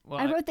then? Well,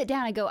 I wrote that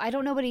down. I go, I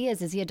don't know what he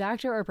is. Is he a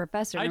doctor or a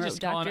professor? And I'm I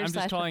just wrote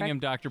doctor calling / him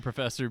Dr.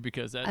 Professor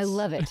because that's... I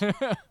love it.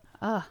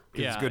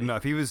 It's good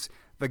enough. He was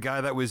the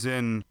guy that was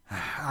in,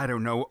 I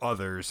don't know,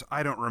 others.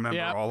 I don't remember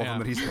Yeah, all of them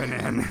that he's been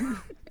in.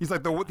 he's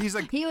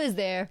like He was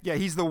there. yeah,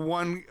 he's the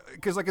one,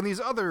 because like in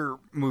these other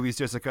movies,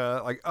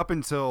 Jessica, like up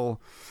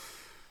until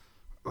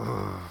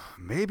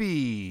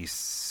maybe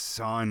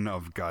Son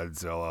of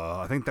Godzilla,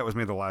 I think that was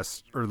maybe the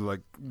last, or like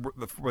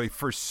where they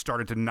first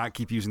started to not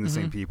keep using the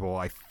same people,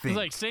 I think. It's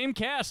like same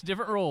cast,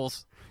 different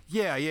roles.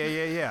 Yeah.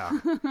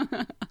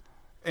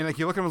 And like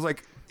you look at him, it's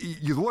like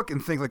you look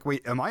and think like,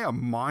 wait, am I a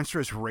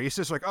monstrous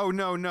racist? Like, oh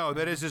no,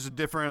 that is just a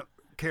different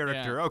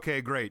character. Yeah.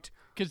 Okay, great.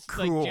 Because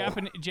Cool.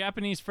 like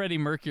Japanese Freddie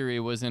Mercury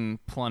was in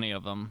plenty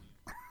of them.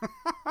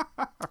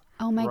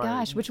 Oh my Right.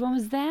 gosh, which one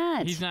was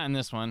that? He's not in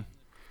this one.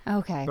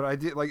 Okay. But I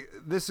did like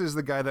this is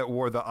the guy that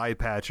wore the eye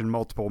patch in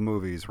multiple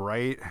movies,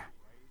 right?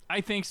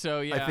 I think so,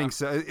 yeah. I think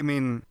so. I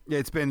mean, yeah,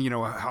 it's been,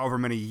 however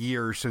many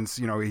years since,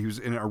 he was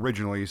in it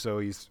originally, so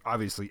he's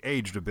obviously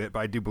aged a bit, but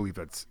I do believe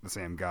that's the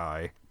same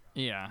guy.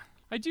 Yeah.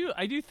 I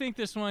do think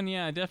this one,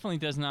 definitely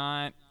does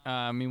not.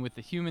 I mean, with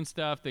the human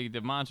stuff, the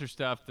monster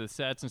stuff, the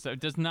sets and stuff, it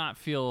does not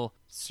feel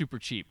super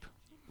cheap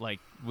like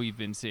we've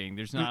been seeing.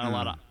 There's not a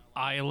lot of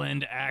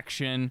island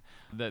action.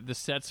 The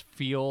sets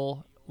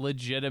feel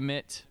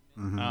legitimate.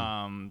 They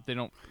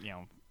don't,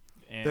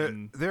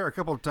 and There are a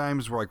couple of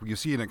times where, like, you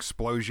see an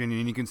explosion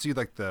and you can see,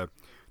 like, the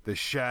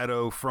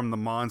shadow from the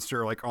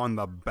monster, like, on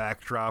the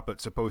backdrop.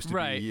 It's supposed to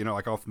Right. be,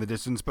 like, off in the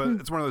distance. But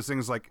it's one of those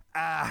things like,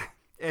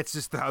 it's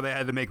just how they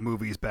had to make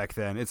movies back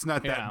then. It's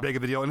not that Yeah. big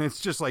of a deal. And it's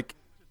just, like,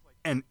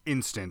 an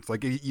instant.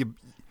 Like,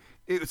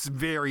 it's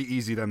very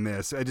easy to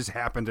miss. I just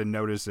happened to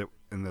notice it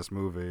in this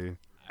movie.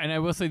 And I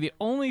will say the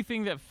only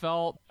thing that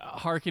felt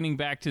harkening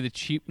back to the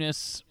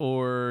cheapness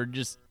or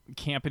just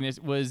campiness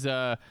was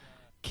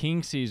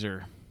King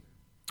Caesar.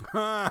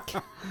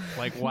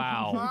 Like,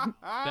 wow.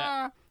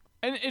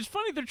 And it's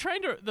funny,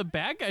 the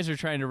bad guys are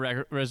trying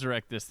to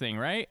resurrect this thing,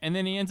 right? And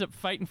then he ends up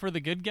fighting for the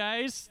good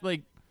guys.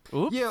 Like,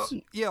 oops.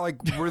 Yeah, like,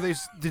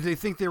 did they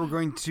think they were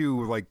going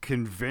to, like,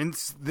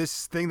 convince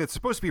this thing that's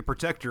supposed to be a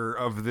protector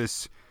of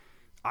this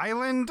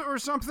island or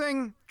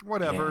something?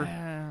 Whatever.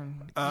 Yeah.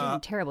 Did a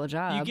terrible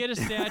job. You get a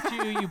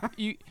statue,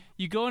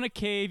 you go in a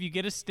cave, you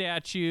get a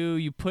statue,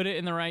 you put it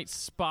in the right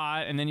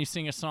spot, and then you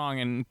sing a song,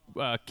 and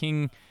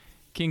King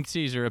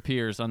Caesar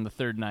appears on the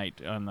third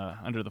night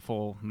under the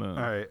full moon.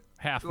 All right.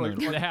 Half moon,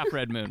 the half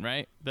red moon,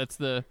 right? That's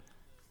how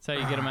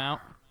you get them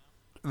out.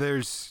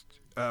 There's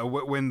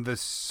when the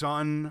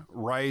sun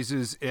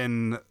rises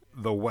in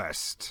the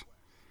west.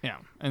 Yeah,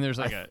 and there's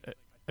like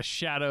a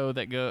shadow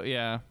that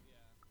yeah.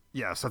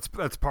 Yes,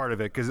 that's part of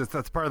it, because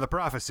that's part of the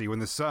prophecy. When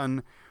the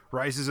sun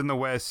rises in the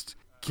west,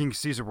 King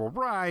Caesar will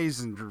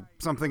rise, and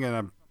something, and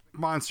a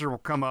monster will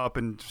come up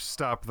and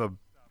stop the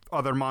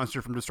other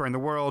monster from destroying the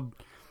world.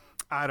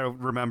 I don't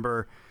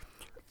remember.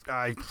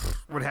 I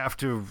would have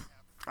to.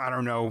 I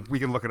don't know. We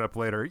can look it up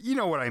later. You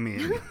know what I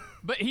mean.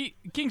 But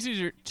King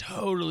Caesar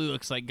totally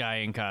looks like guy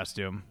in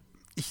costume.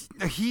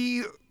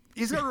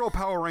 He's got a real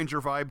Power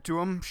Ranger vibe to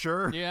him.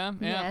 Sure. Yeah.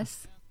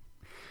 Yes.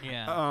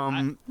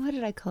 Yeah. What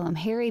did I call him?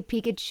 Harry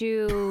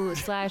Pikachu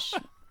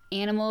 /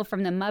 animal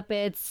from the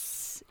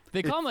Muppets.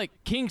 They call him like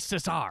King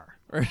Caesar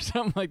or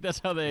something like that's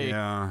how they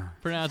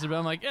pronounce it. But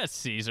I'm like, yeah,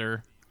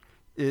 Caesar.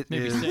 It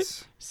Maybe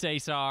is.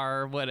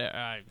 Caesar,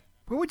 whatever.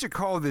 What would you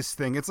call this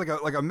thing? It's like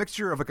a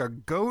mixture of like a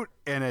goat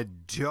and a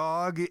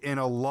dog and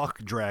a luck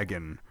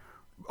dragon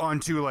on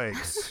two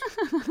legs.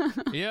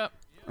 Yep.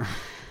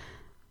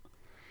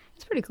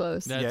 It's pretty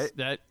close.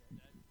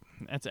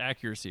 That's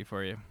accuracy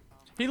for you.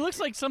 He looks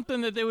like something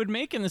that they would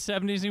make in the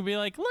 70s and you'd be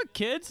like, look,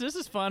 kids, this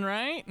is fun,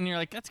 right? And you're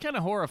like, that's kind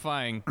of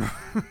horrifying.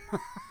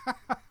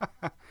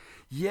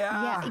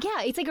 Yeah,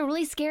 it's like a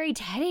really scary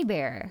teddy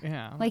bear.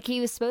 Yeah. Like he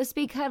was supposed to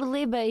be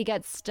cuddly, but he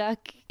got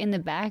stuck in the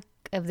back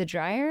of the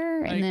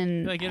dryer, and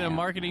then like in I a don't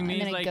marketing know,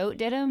 meeting, and then a like- goat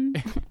did him.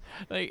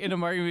 Like in a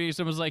marketing meeting,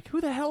 someone's like,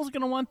 who the hell's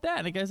going to want that?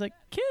 And the guy's like,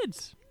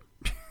 kids.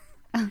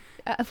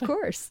 Of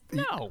course.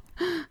 No.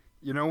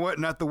 You know what?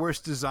 Not the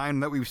worst design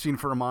that we've seen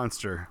for a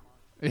monster.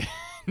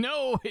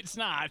 No, it's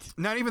not.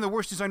 Not even the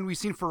worst design we've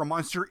seen for a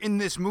monster in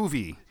this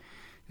movie.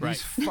 Right.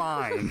 He's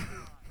fine.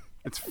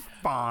 It's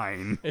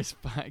fine. It's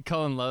fine.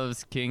 Cullen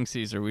loves King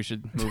Caesar. We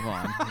should move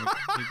on.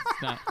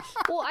 It's not.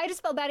 Well, I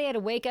just felt bad he had to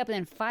wake up and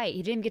then fight.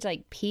 He didn't get to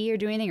like pee or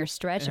do anything or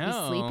stretch. He'd be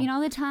No. sleeping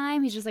all the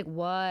time. He's just like,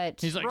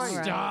 what? He's like, All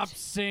right. stop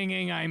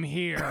singing. I'm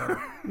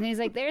here. And he's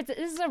like, this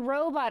is a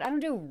robot. I don't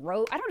do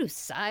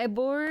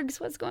cyborgs.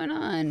 What's going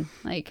on?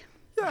 Like,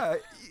 Yeah,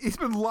 he's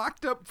been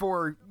locked up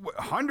for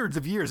hundreds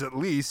of years at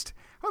least.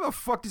 How the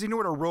fuck does he know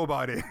what a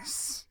robot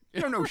is?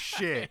 You don't know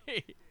shit.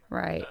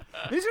 right.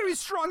 He's gonna be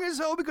strong as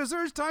hell because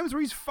there's times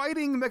where he's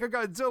fighting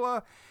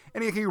Mechagodzilla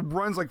and he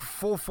runs like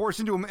full force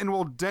into him and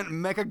will dent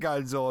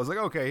Mechagodzilla. It's like,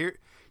 okay, here,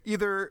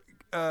 either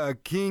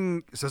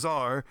King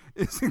Caesar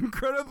is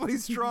incredibly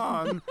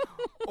strong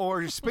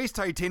or space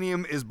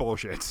titanium is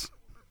bullshit.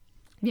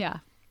 Yeah.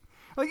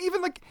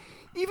 Even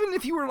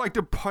if you were like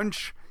to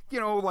punch,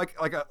 like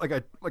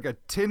a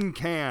tin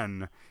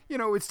can,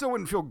 it still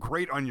wouldn't feel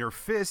great on your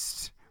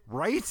fist,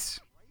 right?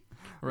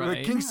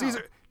 Right. King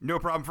Caesar, no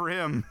problem for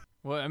him.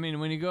 Well, I mean,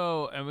 when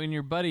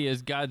your buddy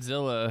is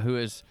Godzilla, who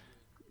has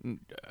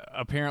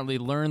apparently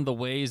learned the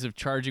ways of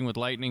charging with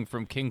lightning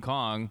from King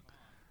Kong.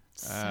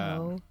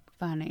 So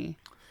funny.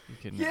 You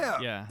can,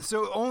 Yeah.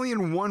 So only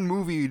in one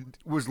movie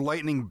was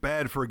lightning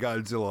bad for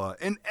Godzilla.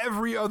 In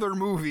every other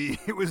movie,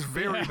 it was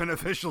very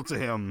beneficial to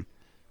him.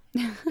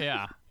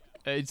 Yeah.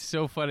 It's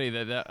so funny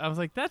that I was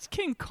like, that's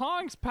King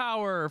Kong's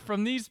power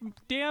from these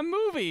damn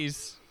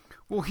movies.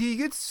 Well, he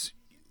gets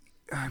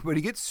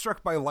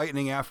struck by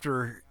lightning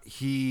after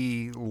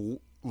he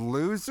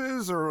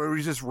loses, or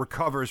he just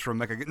recovers from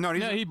Mecha. No,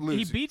 He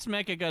loses. beats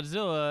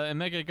Mechagodzilla,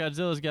 and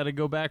Mechagodzilla's got to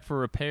go back for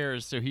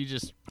repairs, so he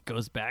just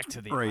goes back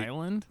to the Right.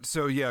 island.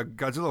 So yeah,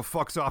 Godzilla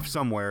fucks off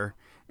somewhere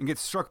and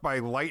gets struck by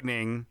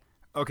lightning.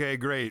 Okay,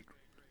 great.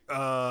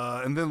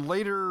 And then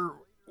later,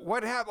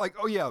 what happened? Like,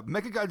 oh yeah,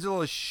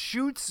 Mechagodzilla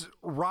shoots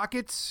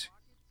rockets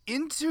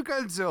into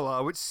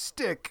Godzilla, which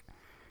stick,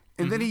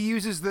 and then he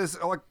uses this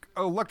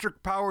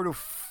electric power to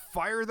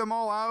fire them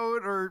all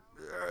out, or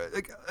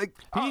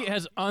He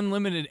has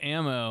unlimited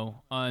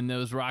ammo on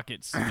those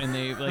rockets, and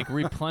they like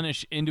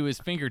replenish into his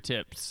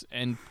fingertips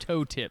and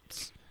toe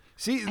tips.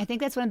 see. I think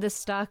that's one of the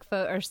stock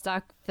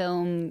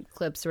film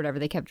clips or whatever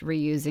they kept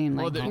reusing.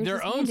 Like, Well, here's their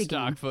his own hand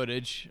stock again.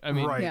 footage. I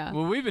mean, Right. Yeah.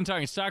 when we've been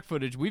talking stock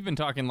footage, we've been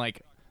talking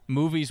like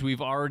movies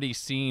we've already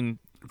seen.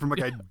 From like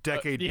a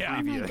decade yeah.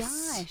 Oh my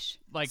previous. gosh!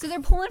 Like- so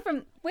they're pulling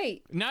from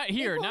Not they're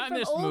here, pulling not in from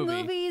this old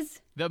movie.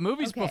 movies. The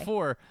movies Okay.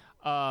 before,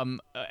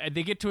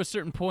 they get to a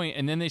certain point,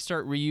 and then they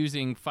start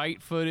reusing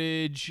fight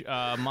footage,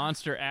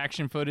 monster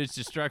action footage,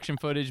 destruction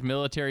footage,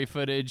 military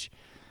footage,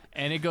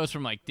 and it goes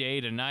from like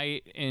day to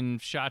night and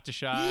shot to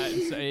shot.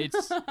 And so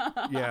it's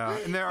Yeah,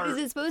 and there Is are.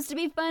 it supposed to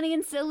be funny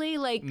and silly,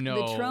 like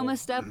no the trauma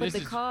stuff with This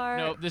the is- car?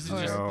 No, this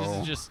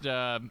is just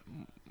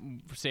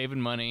saving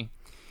money.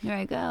 There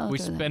I go. We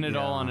Throw that. spend it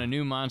all Yeah. on a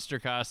new monster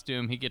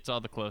costume. He gets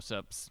all the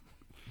close-ups.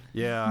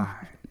 Yeah,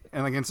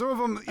 and like in some of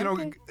them,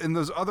 Okay. in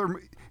those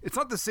other, it's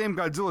not the same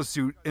Godzilla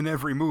suit in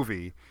every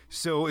movie,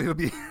 so it'll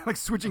be like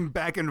switching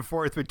back and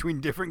forth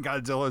between different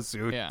Godzilla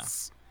suits. Yeah.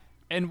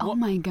 And Oh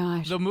my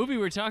gosh! the movie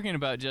we're talking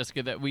about,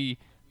 Jessica, that we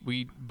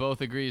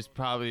both agree is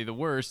probably the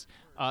worst.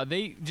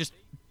 They just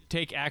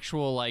take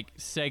actual like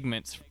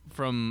segments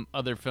from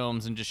other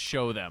films and just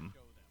show them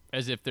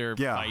as if they're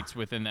Yeah. fights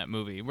within that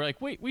movie. We're like,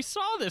 wait, we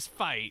saw this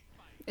fight.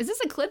 Is this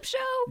a clip show?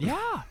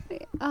 Yeah,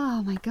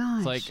 Oh my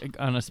gosh! it's like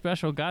on a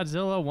special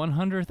Godzilla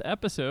 100th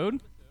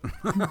episode.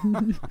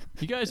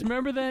 You guys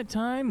remember that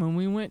time when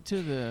we went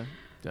to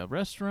the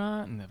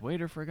restaurant and the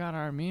waiter forgot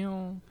our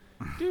meal?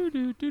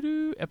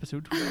 Do.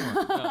 Episode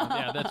 21.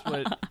 Yeah, that's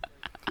what.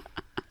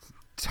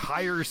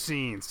 Entire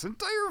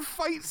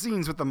fight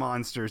scenes with the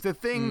monsters. The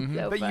thing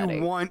So that funny.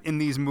 you want in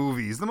these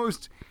movies, the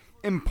most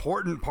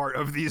important part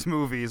of these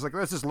movies. Like,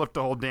 let's just lift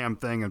the whole damn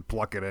thing and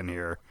pluck it in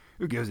here.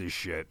 Who gives a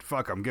shit?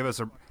 Fuck them. Give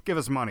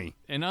us money.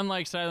 And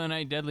unlike Silent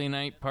Night, Deadly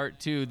Night Part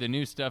 2, the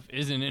new stuff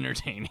isn't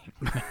entertaining.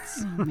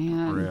 Oh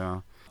man!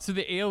 Yeah. So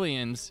the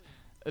aliens,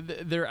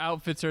 their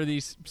outfits are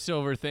these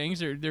silver things.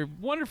 They're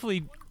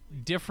wonderfully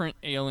different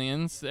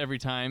aliens every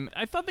time.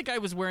 I thought the guy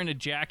was wearing a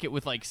jacket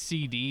with like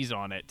CDs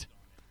on it.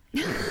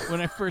 When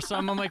I first saw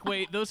him, I'm like,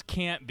 wait, those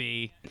can't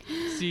be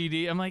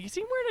CD. I'm like, is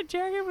he wearing a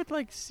jacket with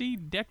like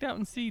decked out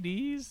in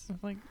CDs? I'm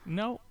like,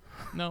 no,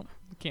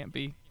 it can't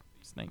be.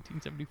 It's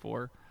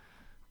 1974.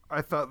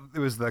 I thought it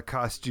was the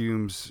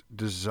costumes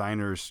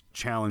designers'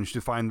 challenge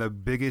to find the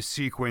biggest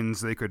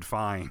sequins they could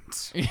find.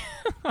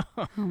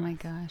 Oh my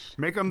gosh!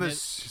 Make them the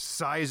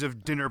size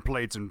of dinner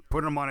plates and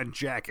put them on a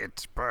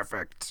jacket.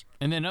 Perfect.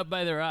 And then up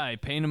by their eye,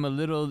 paint them a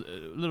little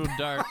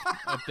dark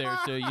up there,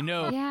 so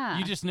Yeah.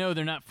 you just know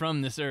they're not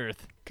from this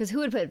earth. Because who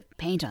would put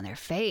paint on their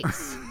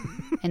face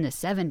in the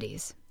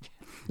 70s?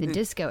 The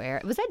disco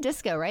era. Was that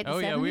disco, right? The Oh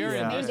 70s? yeah, we are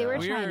in Maybe the, they were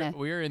we trying are to.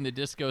 we are in the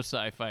disco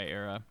sci-fi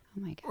era.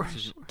 Oh my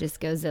gosh!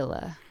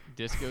 Discozilla.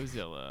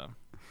 Discozilla.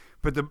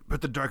 Put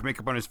the dark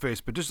makeup on his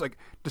face, but just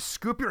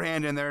scoop your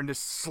hand in there and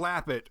just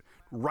slap it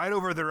right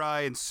over their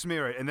eye and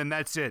smear it, and then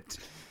that's it.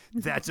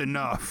 That's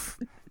enough.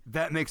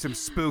 That makes them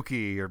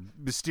spooky or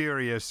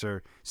mysterious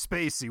or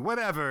spacey,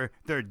 whatever.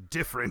 They're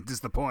different is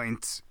the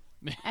point.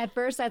 At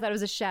first, I thought it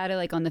was a shadow,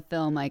 like on the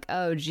film, like,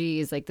 oh,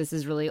 geez, like this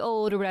is really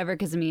old or whatever.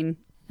 Because I mean,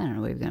 I don't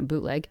know what you're gonna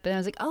bootleg, but I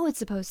was like, oh, it's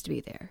supposed to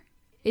be there.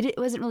 It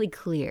wasn't really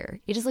clear.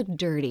 It just looked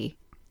dirty.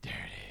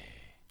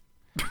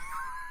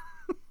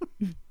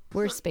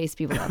 Worst space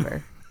people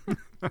ever.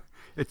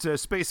 It's a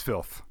space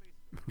filth.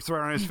 It's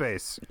right on his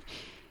face.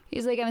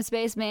 He's like, I'm a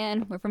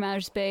spaceman. We're from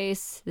outer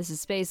space. This is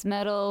space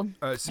metal.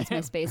 It's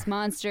my space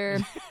monster.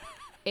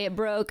 It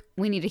broke.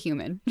 We need a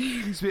human.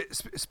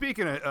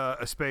 Speaking of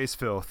a space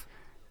filth,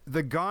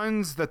 the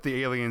guns that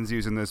the aliens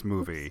use in this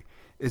movie,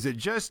 is it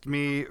just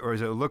me or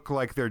does it look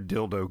like they're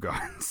dildo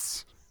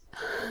guns?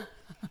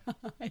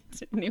 I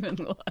didn't even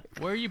look.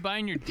 Where are you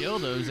buying your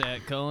dildos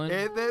at, Cullen?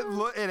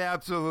 It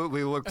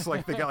absolutely looks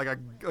like they got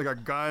like a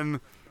gun,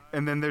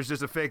 and then there's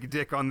just a fake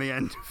dick on the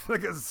end,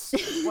 like a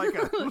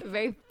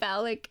Very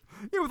phallic.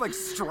 yeah, with like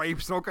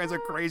stripes and all kinds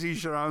of crazy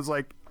shit. I was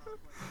like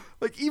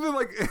even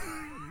like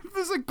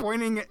this like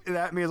pointing it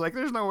at me is like,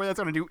 there's no way that's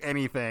gonna do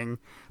anything.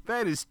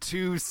 That is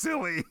too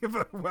silly of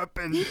a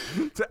weapon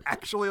to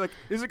actually like.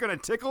 Is it gonna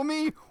tickle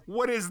me?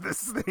 What is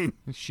this thing?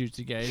 Shoots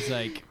a guy. He's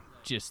like,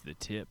 just the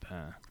tip,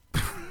 huh?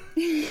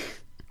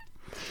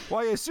 Well,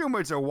 I assume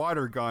it's a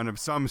water gun of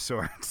some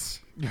sort.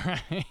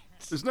 Right.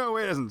 There's no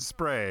way it doesn't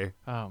spray.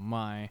 Oh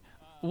my!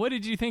 What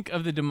did you think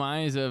of the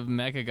demise of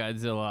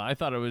Mechagodzilla? I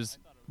thought it was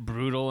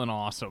brutal and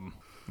awesome.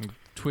 He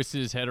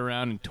twisted his head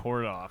around and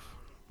tore it off.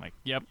 Like,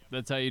 yep,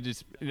 that's how you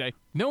just. Like,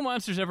 no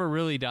monsters ever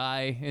really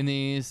die in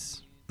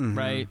these,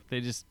 right?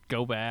 They just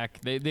go back.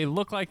 They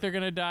look like they're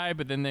gonna die,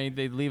 but then they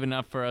leave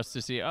enough for us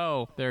to see.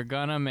 Oh, they're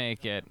gonna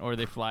make it, or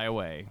they fly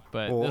away.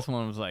 But Well- this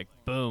one was like,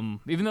 boom.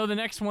 Even though the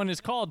next one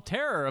is called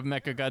Terror of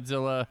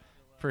Mechagodzilla,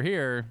 for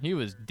here he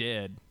was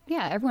dead.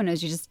 Yeah, everyone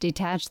knows you just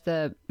detach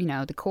the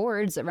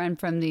cords that run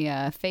from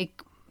the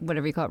fake,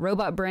 whatever you call it,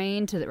 robot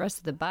brain to the rest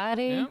of the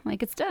body. Yeah.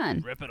 Like, it's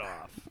done. Rip it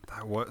off.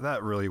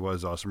 That really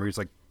was awesome. Where he's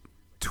like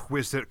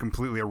twist it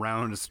completely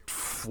around, just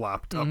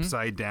flopped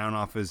upside down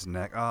off his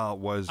neck. Oh, it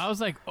was. I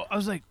was like,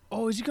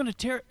 oh, is he gonna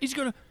tear? He's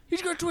gonna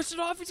twist it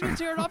off. He's gonna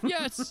tear it off.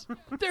 Yes,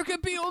 there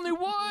could be only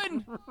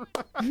one.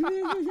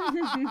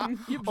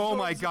 Oh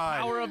my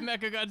God! Power of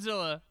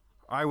Mechagodzilla.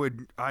 I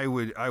would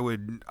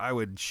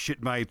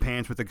shit my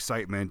pants with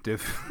excitement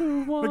if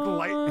like the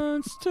light.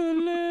 Wants to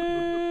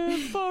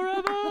live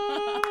forever.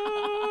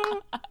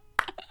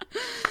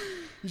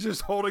 He's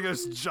just holding a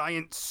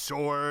giant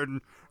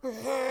sword.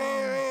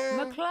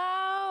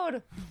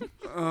 McCloud!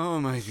 Oh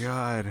my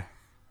God!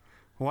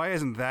 Why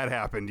hasn't that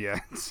happened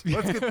yet? Let's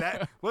get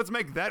that. Let's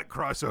make that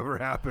crossover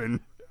happen.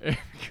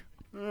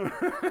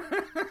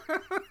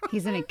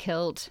 He's in a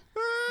kilt.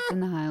 He's in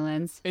the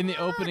Highlands. In the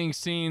opening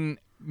scene,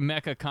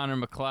 Mecha Connor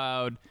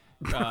McLeod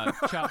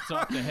chops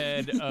off the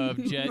head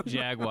of Jet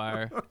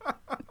Jaguar.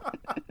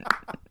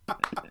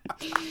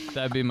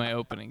 That'd be my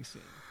opening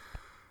scene.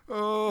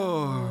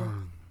 Oh.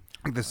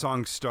 The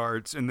song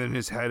starts, and then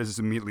his head is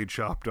immediately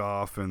chopped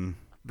off, and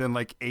then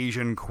like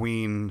Asian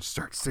Queen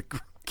starts to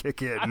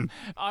kick in.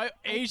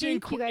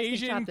 Asian think you guys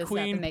can chop this up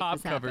Queen and make pop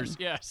this happen. covers.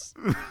 Yes.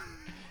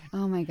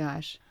 Oh my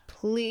gosh.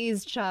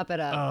 Please chop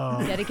it up.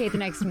 Dedicate the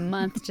next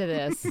month to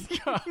this.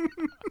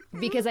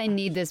 Because I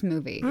need this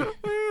movie.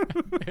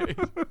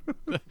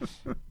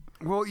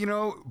 Well,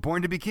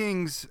 Born to be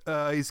Kings,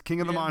 he's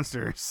king of the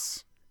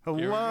monsters.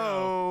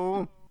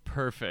 Hello.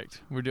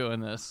 Perfect. We're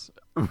doing this.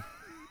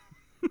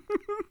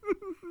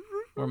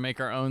 Or make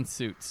our own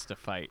suits to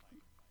fight.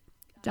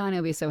 Donnie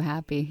will be so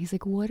happy. He's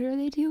like, what are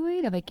they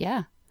doing? I'm like,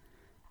 yeah.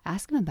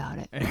 Ask him about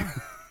it.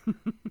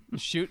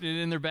 Shooting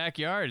it in their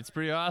backyard. It's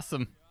pretty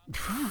awesome.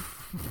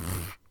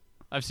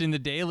 I've seen the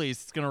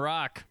dailies. It's going to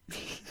rock.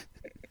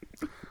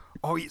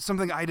 Oh,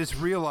 something I just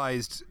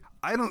realized.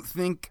 I don't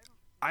think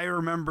I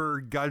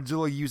remember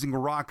Godzilla using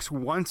rocks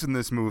once in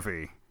this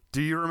movie.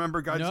 Do you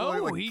remember Godzilla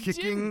No, he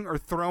kicking or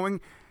throwing?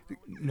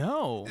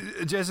 No.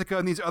 Jessica,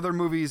 in these other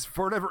movies,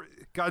 for whatever,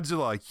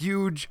 Godzilla,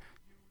 huge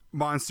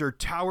monster,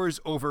 towers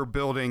over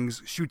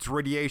buildings, shoots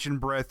radiation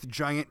breath,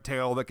 giant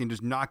tail that can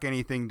just knock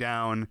anything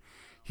down.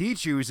 He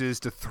chooses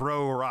to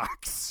throw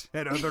rocks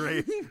at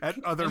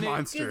other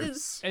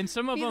monsters. And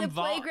some of them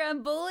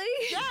playground bully?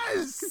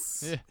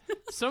 Yes.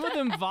 Some of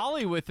them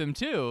volley with him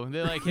too.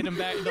 They like hit him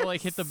back. They'll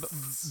like hit the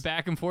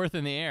back and forth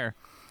in the air.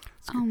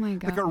 Oh my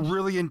god. Like a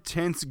really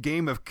intense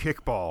game of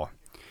kickball.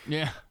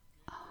 Yeah.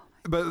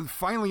 But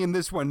finally in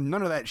this one,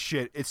 none of that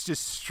shit. It's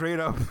just straight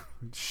up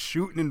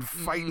shooting and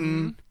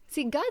fighting.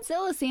 See,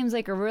 Godzilla seems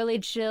like a really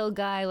chill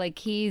guy. Like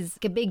he's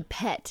like a big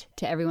pet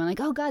to everyone. Like,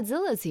 oh,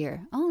 Godzilla's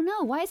here. Oh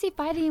no, why is he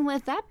fighting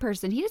with that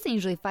person? He doesn't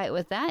usually fight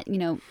with that,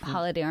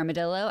 Holiday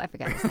Armadillo. I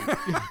forgot his name.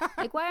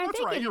 Like, why aren't That's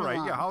they right, getting you're right.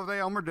 along? Yeah,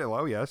 Holiday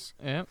Armadillo, yes.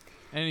 Yep.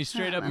 And he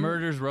straight up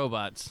murders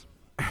robots.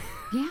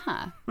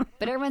 Yeah.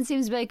 But everyone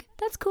seems to be like,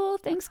 that's cool.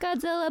 Thanks,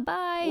 Godzilla.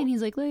 Bye. And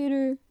he's like,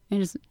 later. And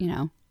just,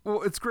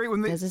 Well, it's great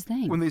when they Does his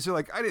thing. when they say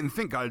like, I didn't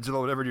think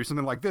Godzilla would ever do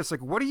something like this.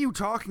 Like, what are you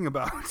talking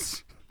about?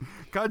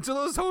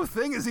 Godzilla's whole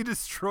thing is he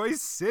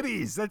destroys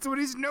cities. That's what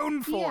he's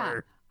known for.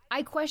 Yeah.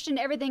 I questioned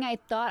everything I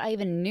thought I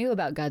even knew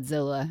about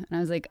Godzilla. And I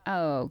was like,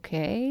 oh,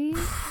 okay.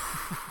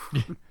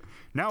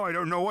 Now I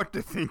don't know what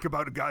to think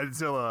about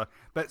Godzilla,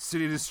 that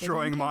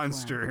city-destroying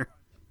monster.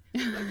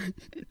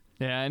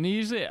 Yeah, and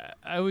usually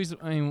I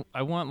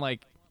want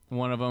like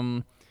one of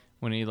them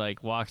when he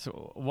like walks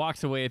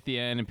away at the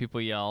end and people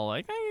yell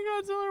like, "Hey,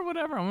 Godzilla," or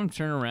whatever. I'm gonna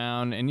turn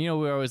around and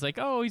we're always like,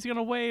 "Oh, he's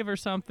gonna wave or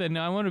something."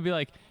 No, I want to be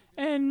like,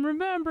 "And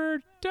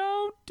remember,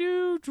 don't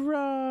do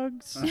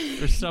drugs,"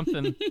 or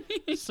something,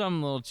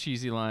 some little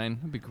cheesy line.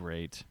 That'd be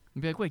great.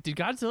 I'd be like, "Wait, did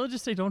Godzilla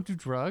just say don't do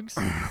drugs?"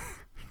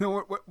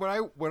 No, what I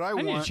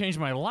I need to change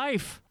my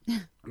life.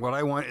 What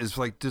I want is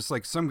just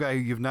like some guy who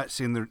you've not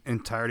seen the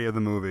entirety of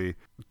the movie,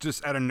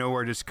 just out of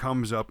nowhere, just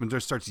comes up and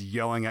just starts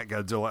yelling at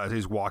Godzilla as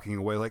he's walking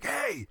away, like,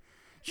 "Hey,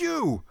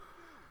 you!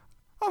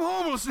 I'm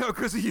homeless now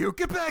because of you.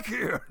 Get back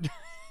here!"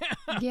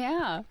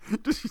 Yeah.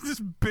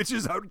 just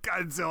bitches out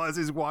Godzilla as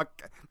he's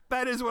walking.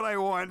 That is what I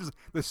want.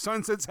 The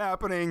sunset's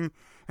happening,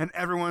 and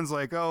everyone's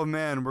like, "Oh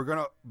man, we're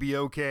gonna be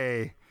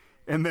okay,"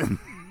 and then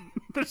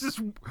there's just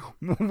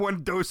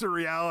one dose of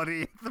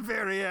reality at the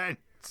very end.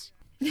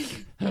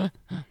 No,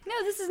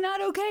 this is not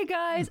okay,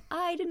 guys.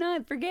 I did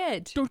not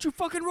forget. Don't you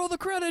fucking roll the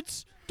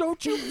credits.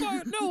 Don't you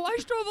no, I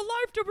still have a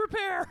life to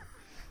prepare.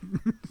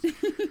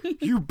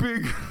 You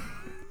big...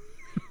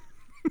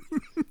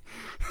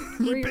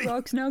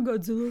 Rocks now,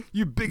 Godzilla.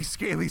 You big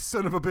scaly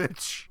son of a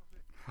bitch.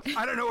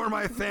 I don't know where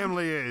my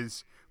family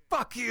is.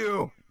 Fuck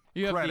you.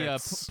 You have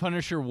Credits. the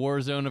Punisher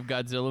Warzone of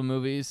Godzilla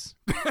movies.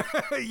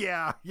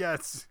 Yeah,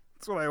 yes.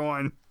 That's what I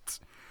want.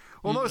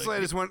 Well, mostly I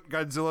just want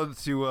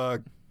Godzilla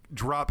to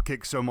drop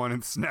kick someone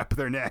and snap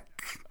their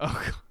neck.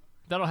 Oh,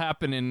 that'll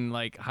happen in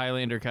like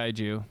Highlander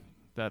Kaiju.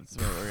 That's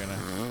what we're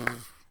gonna.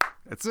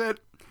 That's it.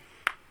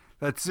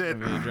 That's it.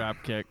 Maybe a drop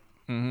kick.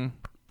 Mm-hmm.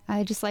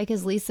 I just like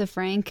his Lisa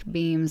Frank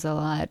beams a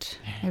lot.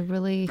 I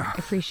really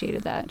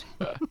appreciated that.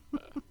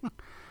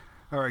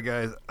 All right,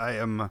 guys. I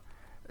am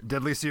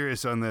deadly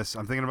serious on this.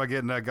 I'm thinking about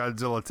getting a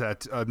Godzilla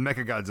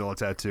Mecha Godzilla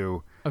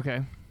tattoo.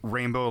 Okay.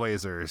 Rainbow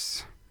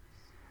lasers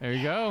There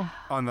you go.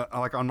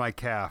 on my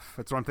calf.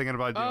 That's what I'm thinking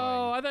about doing.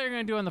 Oh, I thought you were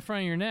gonna do it on the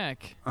front of your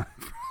neck.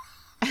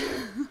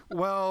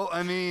 Well,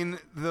 I mean,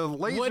 the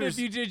lasers. What if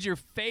you did your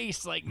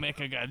face like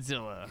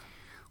Mechagodzilla?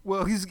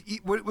 Well,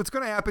 what's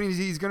going to happen is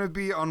he's going to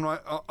be on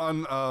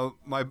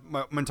my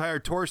entire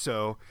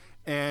torso,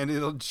 and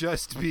it'll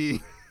just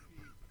be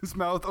his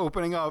mouth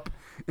opening up,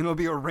 and it'll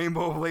be a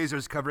rainbow of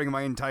lasers covering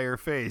my entire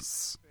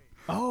face.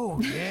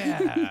 Oh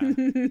yeah.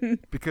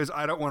 Because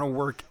I don't want to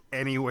work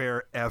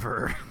anywhere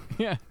ever.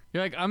 Yeah.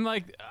 You're like I'm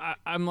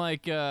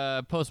like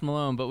Post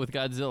Malone, but with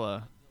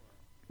Godzilla.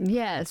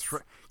 Yes.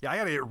 Yeah, I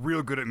got to get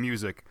real good at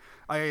music.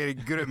 I got to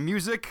get good at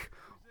music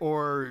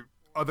or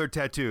other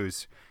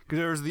tattoos, because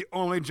those are the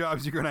only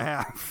jobs you're going to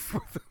have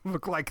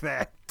look like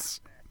that.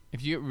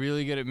 If you get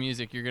really good at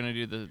music, you're gonna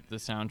do the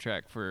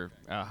soundtrack for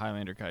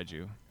Highlander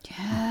Kaiju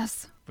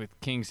Yes. with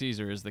King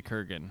Caesar as the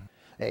Kurgan.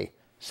 A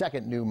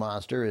second new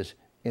monster is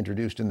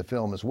introduced in the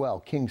film as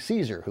well, King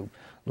Caesar, who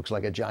looks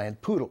like a giant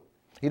poodle.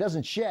 He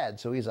doesn't shed,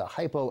 so he's a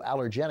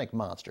hypoallergenic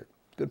monster.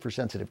 Good for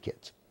sensitive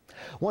kids.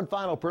 One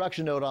final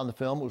production note on the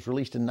film: it was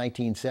released in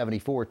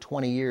 1974,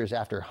 20 years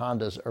after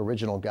Honda's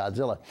original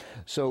Godzilla.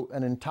 So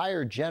an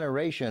entire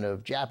generation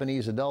of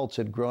Japanese adults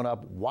had grown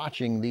up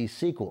watching these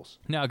sequels.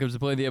 Now comes the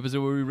point of the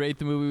episode where we rate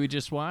the movie we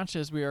just watched.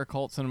 As we are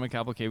Cult Cinema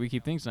Cavalcade, we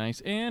keep things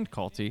nice and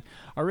culty.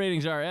 Our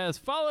ratings are as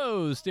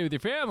follows: stay with your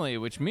family,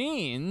 which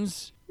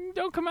means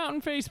don't come out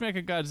and face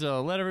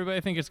Mechagodzilla. Let everybody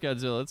think it's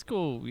Godzilla. It's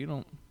cool. You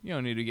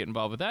don't need to get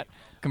involved with that.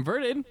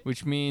 Converted,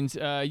 which means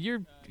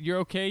you're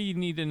okay. You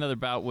need another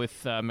bout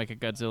with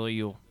Mechagodzilla.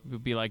 You'll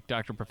be like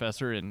Dr.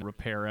 Professor and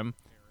repair him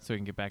so he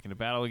can get back into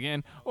battle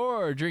again.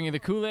 Or drinking the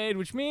Kool-Aid,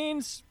 which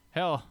means,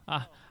 hell,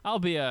 I'll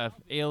be a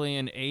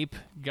alien ape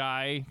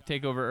guy,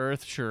 take over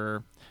Earth,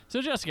 sure.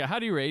 So Jessica, how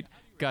do you rate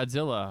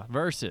Godzilla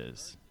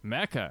versus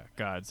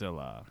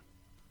Mechagodzilla?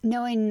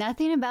 Knowing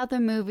nothing about the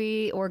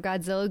movie or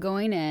Godzilla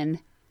going in,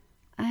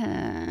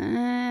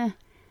 I'm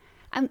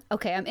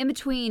in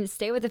between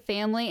stay with the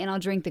family and I'll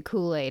drink the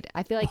Kool-Aid.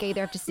 I feel like I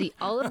either have to see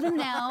all of them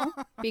now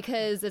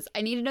because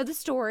I need to know the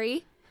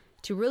story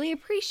to really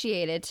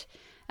appreciate it.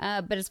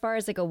 But as far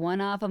as like a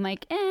one-off, I'm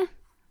like,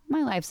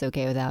 my life's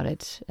okay without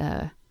it.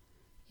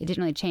 It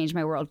didn't really change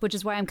my world, which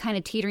is why I'm kind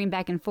of teetering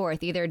back and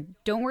forth. Either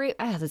don't worry,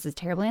 this is a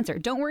terrible answer.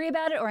 Don't worry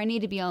about it, or I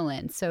need to be all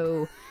in.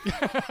 So,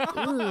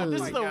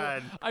 This is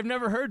God. I've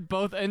never heard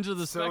both ends of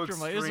the So spectrum.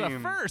 Like, this is a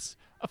extreme.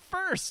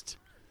 first.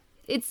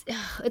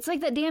 it's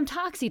like that damn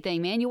Toxie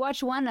thing, man. You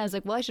watch one, and I was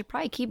like, well, I should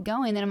probably keep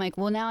going. Then I'm like,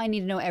 well, now I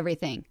need to know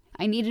everything.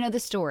 I need to know the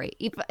story.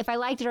 If I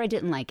liked it or I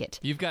didn't like it.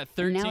 You've got And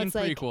 13 now it's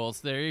like,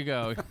 prequels. There you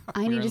go.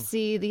 I need to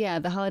see the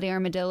Holiday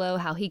Armadillo,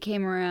 how he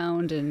came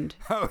around, and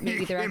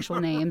maybe their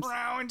actual names.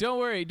 Don't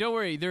worry.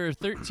 There are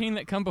 13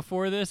 that come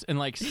before this and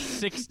like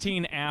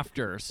 16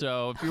 after.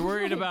 So if you're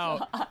worried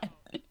about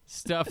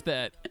stuff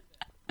that,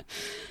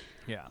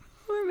 yeah.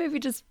 Or maybe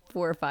just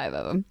 4 or 5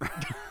 of them.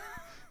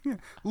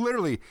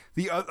 Literally,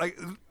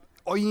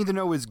 all you need to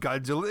know is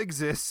Godzilla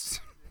exists,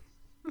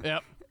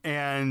 Yep.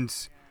 and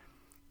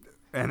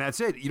that's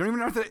it. You don't even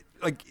have to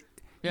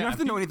you don't have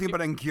to know anything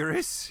about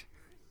Anguirus.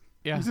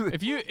 Yeah.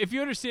 if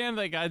you understand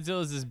that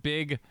Godzilla is this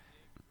big,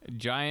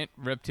 giant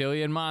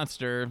reptilian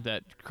monster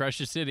that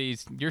crushes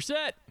cities, you're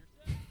set.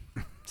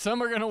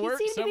 Some are gonna work.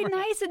 He seemed to be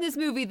nice in this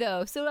movie,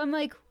 though. So I'm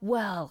like,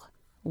 well,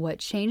 what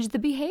changed the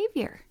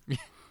behavior?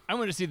 I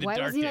want to see the Why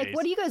dark was he days. like,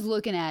 what are you guys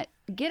looking at?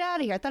 Get out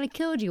of here. I thought I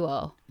killed you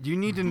all. You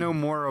need to know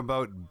more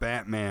about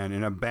Batman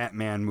in a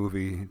Batman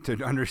movie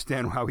to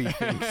understand how he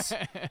thinks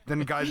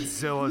than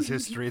Godzilla's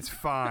history. It's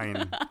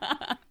fine.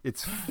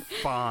 It's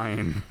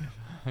fine.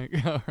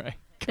 All right.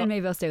 Then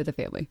maybe I'll stay with the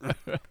family.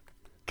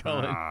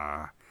 Cullen.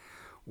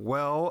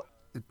 Well,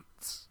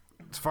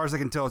 as far as I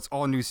can tell, it's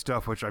all new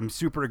stuff, which I'm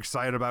super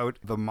excited about.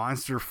 The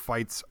monster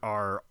fights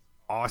are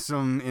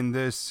awesome in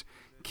this.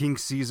 King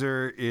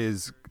Caesar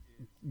is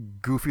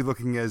goofy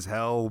looking as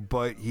hell,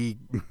 but he's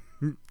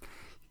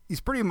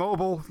pretty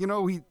mobile. You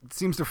know, he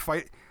seems to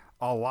fight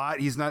a lot.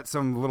 He's not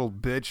some little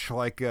bitch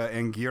like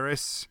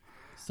Anguirus.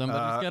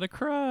 Somebody's got a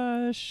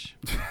crush.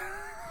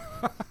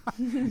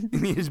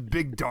 His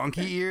big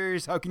donkey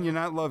ears. How can you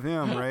not love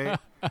him, right?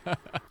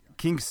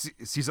 King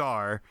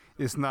Caesar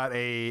is not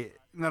a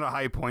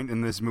high point in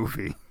this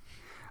movie,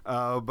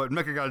 but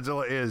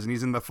Mechagodzilla is, and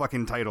he's in the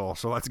fucking title,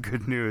 so that's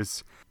good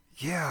news.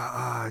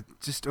 Yeah,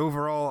 just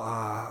overall,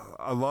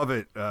 I love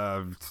it.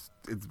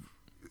 It's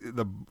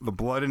the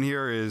blood in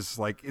here is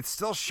like, it's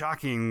still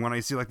shocking when I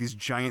see like these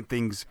giant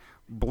things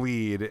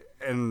bleed,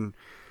 and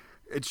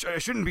I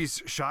shouldn't be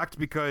shocked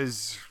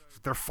because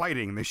they're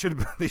fighting. They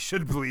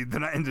should bleed. They're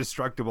not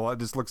indestructible. It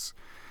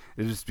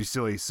just be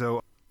silly.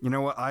 So you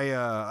know what? I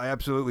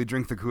absolutely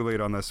drink the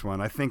Kool-Aid on this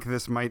one. I think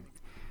this might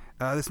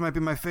be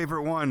my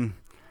favorite one.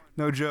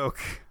 No joke.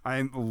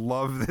 I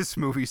love this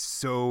movie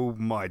so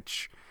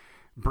much.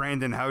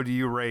 Brandon, how do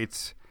you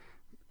rate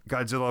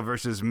Godzilla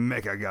versus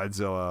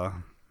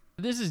Mechagodzilla?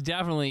 This is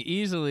definitely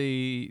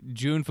easily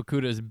Jun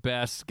Fukuda's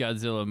best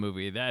Godzilla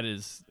movie. That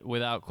is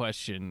without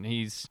question.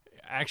 He's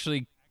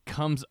actually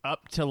comes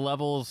up to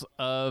levels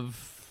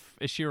of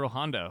Ishiro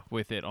Honda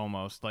with it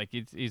almost. Like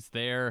it's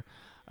there.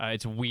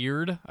 It's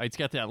weird. It's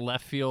got that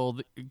left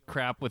field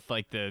crap with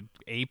like the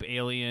ape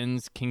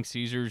aliens. King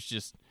Caesar's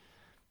just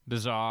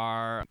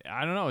bizarre.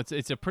 I don't know.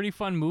 It's a pretty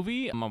fun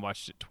movie. I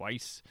watched it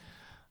twice.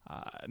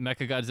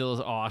 Mechagodzilla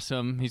is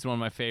awesome. He's one of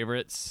my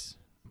favorites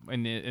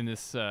in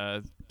this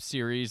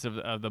series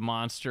of the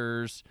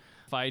monsters.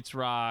 Fights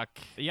rock.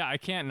 Yeah, I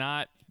can't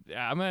not.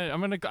 I'm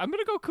gonna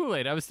go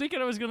Kool-Aid. I was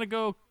thinking I was gonna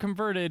go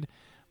converted,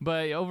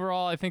 but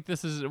overall, I think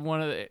this is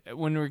one of the,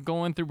 when we're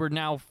going through. We're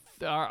now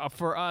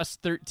for us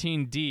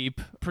 13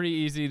 deep. Pretty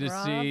easy to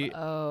see.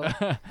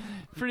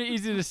 Pretty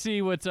easy to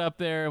see what's up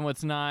there and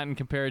what's not, and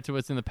compare it to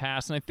what's in the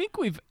past. And I think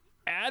we've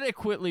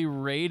adequately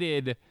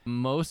rated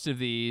most of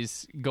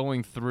these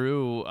going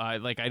through. I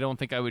don't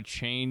think I would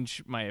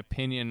change my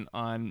opinion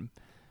on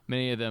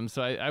many of them.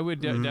 So I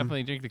would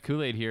definitely drink the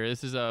Kool-Aid here.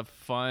 This is a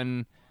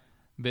fun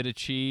bit of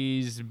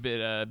cheese, bit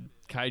of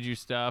kaiju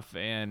stuff,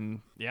 and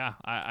yeah,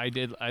 I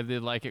did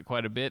like it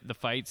quite a bit. The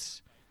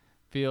fights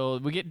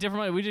we get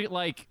different. We get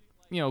like,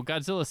 you know,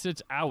 Godzilla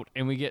sits out,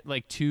 and we get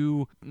like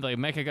two, like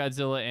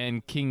Mechagodzilla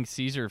and King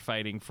Caesar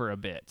fighting for a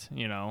bit.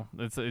 You know,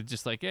 it's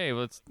just like, hey,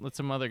 let's let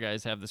some other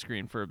guys have the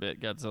screen for a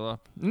bit. Godzilla,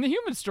 and the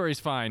human story's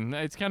fine.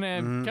 It's kind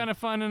of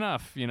fun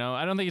enough. You know,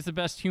 I don't think it's the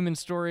best human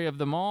story of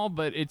them all,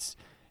 but it's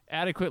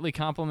adequately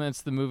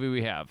complements the movie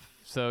we have.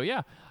 So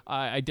yeah,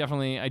 I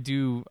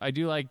do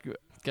like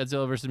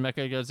Godzilla versus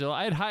Mechagodzilla.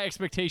 I had high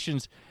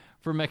expectations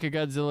for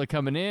Mechagodzilla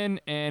coming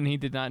in, and he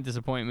did not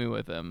disappoint me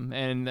with him.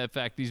 And the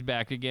fact he's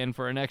back again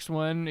for our next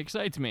one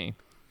excites me.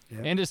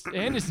 Yep.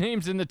 And his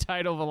name's in the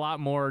title of a lot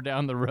more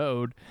down the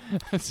road.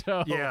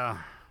 So yeah,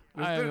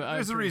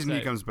 there's a reason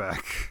he comes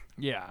back.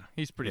 Yeah,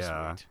 he's pretty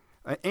sweet.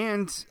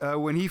 And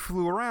when he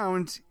flew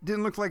around,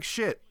 didn't look like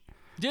shit.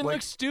 Didn't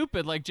look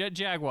stupid like Jet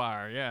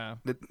Jaguar. Yeah.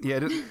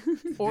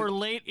 Or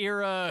late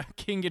era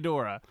King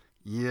Ghidorah.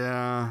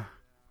 Yeah.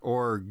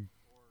 Or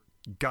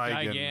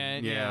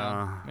Gigan.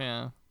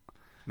 Yeah.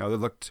 No, they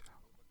looked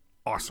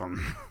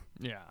awesome.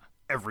 Yeah.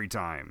 Every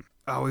time.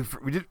 Oh,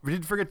 we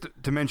did forget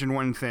to mention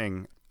one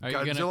thing. Are you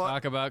going to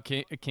talk about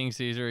King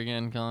Caesar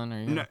again,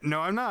 Colin? No,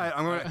 I'm not.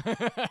 I'm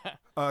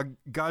going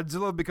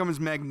Godzilla becomes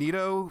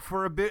Magneto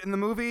for a bit in the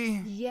movie.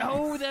 Yes.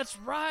 Oh, that's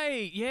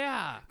right.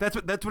 Yeah. That's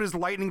what his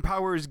lightning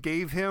powers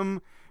gave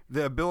him,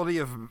 the ability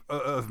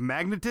of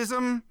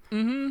magnetism.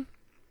 Mm-hmm.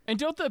 And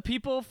don't the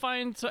people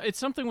find it's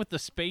something with the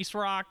space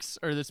rocks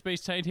or the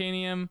space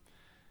titanium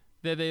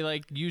that they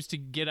like use to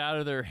get out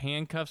of their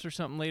handcuffs or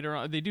something later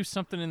on? They do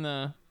something in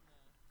the,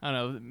 I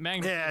don't know,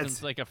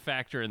 magnetism's like a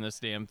factor in this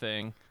damn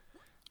thing.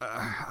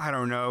 I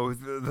don't know.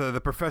 The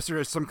professor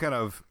has some kind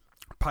of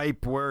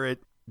pipe where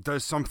it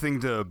does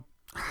something to.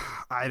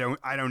 I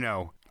don't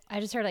know. I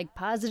just heard like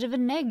positive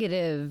and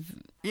negative.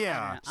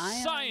 Yeah.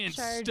 Science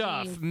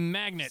stuff.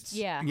 Magnets.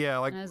 Yeah. Yeah.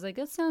 Like, and I was like,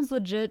 that sounds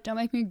legit. Don't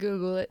make me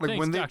Google it. Like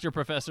thanks, Dr.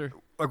 Professor.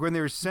 Like when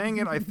they were saying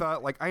it, I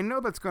thought, like, I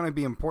know that's going to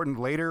be important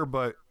later,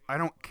 but I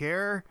don't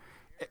care,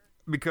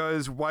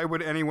 because why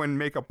would anyone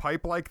make a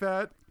pipe like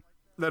that?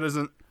 That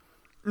isn't.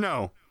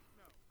 No.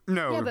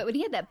 Yeah, but when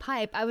he had that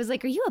pipe, I was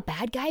like, are you a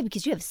bad guy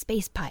because you have a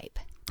space pipe?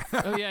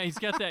 Oh yeah, he's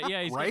got that.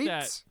 Yeah, he's Right?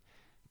 got that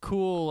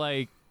cool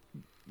like,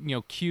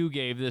 Q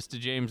gave this to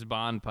James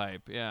Bond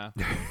pipe. Yeah.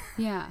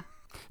 Yeah.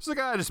 It's like,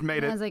 I just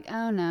made I it. was like,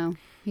 oh no,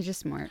 he's just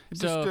smart.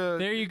 So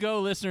there you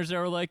go, listeners that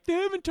were like, they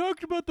haven't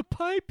talked about the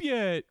pipe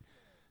yet.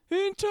 They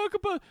didn't talk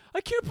about.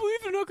 I can't believe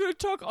they're not going to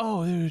talk.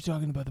 Oh, they're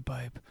talking about the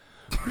pipe.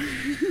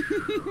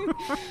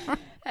 I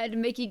had to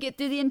make you get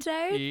through the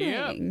entire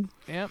thing.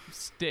 Yep.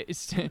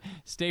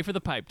 Stay for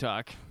the pipe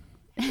talk.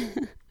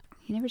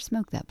 He never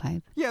smoked that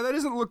pipe. Yeah, that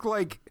doesn't look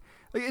like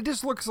it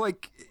just looks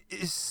like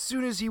as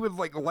soon as he would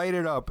like light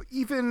it up,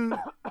 even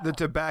the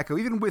tobacco,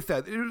 even with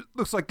that, it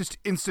looks like just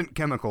instant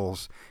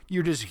chemicals.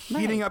 You're just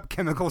heating up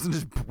chemicals and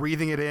just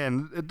breathing it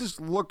in. It just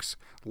looks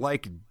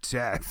like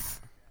death.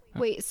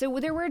 Wait, so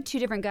there were two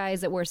different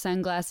guys that wore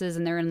sunglasses,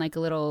 and they're in like a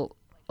little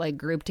like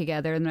group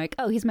together, and they're like,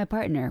 "Oh, he's my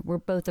partner. We're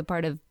both a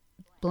part of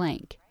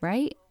blank,"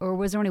 right? Or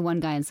was there only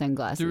one guy in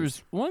sunglasses? There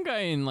was one guy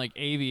in like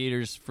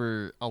aviators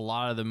for a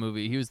lot of the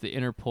movie. He was the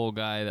Interpol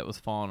guy that was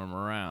following him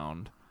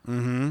around.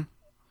 Mm-hmm.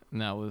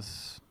 And that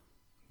was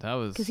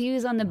because he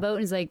was on the boat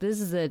and he's like, "This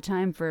is a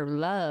time for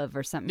love"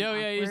 or something. No,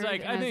 yeah, he's awkward.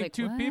 like, And I was think like,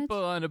 two "What?"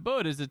 people on a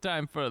boat is a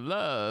time for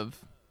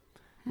love.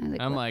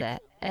 I'm like,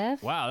 the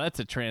F? Wow, that's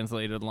a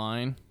translated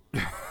line.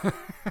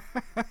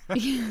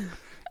 It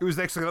was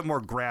actually a lot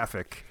more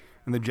graphic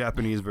in the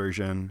Japanese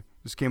version.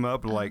 Just came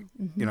up like,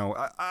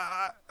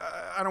 I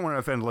don't want to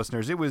offend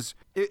listeners. It was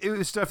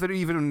stuff that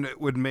even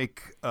would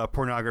make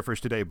pornographers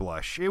today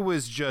blush. It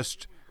was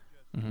just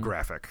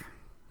graphic.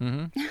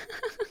 Mm-hmm.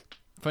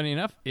 Funny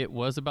enough, it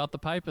was about the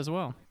pipe as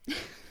well.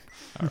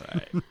 All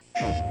right.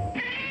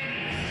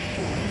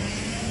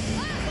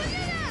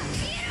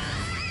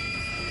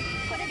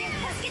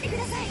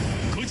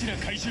 ゴジラ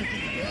怪獣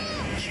軍団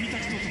君た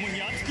ちと共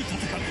に熱く戦う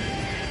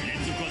連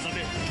続技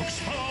で特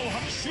殊パワーを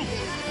発揮しろ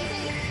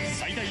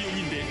最大4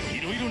人で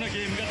いろいろなゲ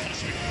ームが楽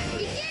しめる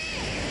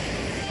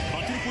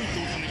バトルポイント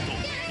を貯めると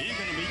映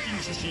画のメイキン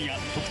グ写真や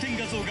特典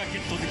画像がゲ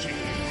ットできる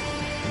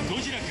ゴ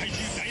ジラ怪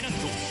獣大乱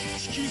闘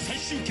地球最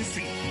終決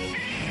戦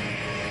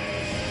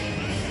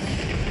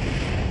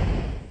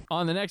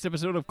On the next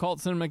episode of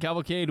Cult Cinema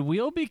Cavalcade,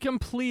 we'll be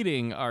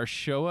completing our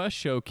Showa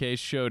Showcase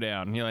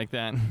Showdown. You like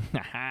that?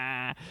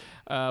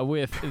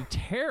 With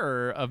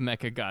Terror of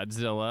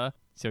Mechagodzilla.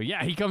 So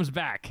yeah, he comes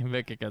back,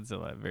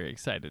 Mechagodzilla. Very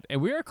excited.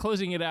 And we are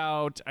closing it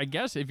out, I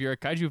guess, if you're a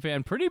kaiju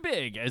fan, pretty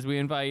big, as we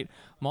invite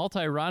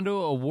multi-Rondo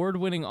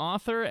award-winning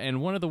author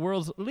and one of the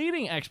world's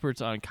leading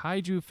experts on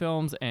kaiju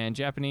films and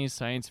Japanese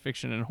science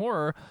fiction and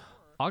horror,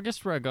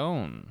 August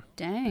Ragone.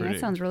 Dang, Pretty. that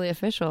sounds really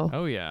official.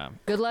 Oh, yeah.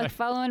 Good luck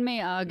following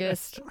me,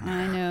 August.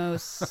 I know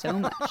so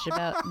much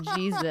about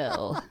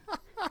Giselle.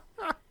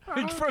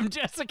 From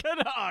Jessica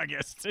to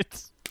August.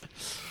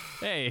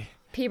 Hey.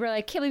 People are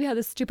like, can't believe you had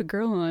this stupid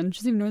girl on. She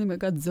doesn't even know anything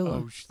about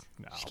Godzilla. Oh,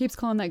 no. She keeps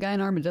calling that guy an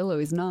armadillo.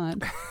 He's not.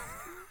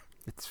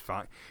 It's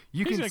fine.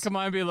 He's going to come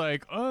on and be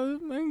like, oh,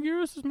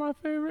 Anguirus is my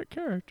favorite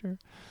character.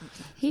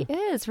 He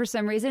is, for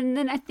some reason. And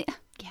then I think,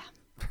 yeah.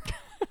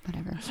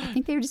 Whatever. I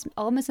think they were just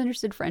all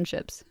misunderstood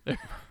friendships.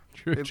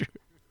 True.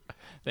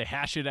 They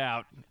hash it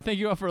out. Thank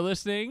you all for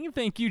listening.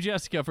 Thank you,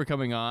 Jessica, for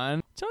coming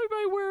on. Tell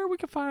everybody where we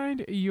can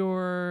find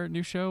your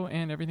new show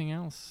and everything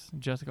else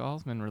Jessica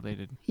Alsman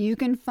related. You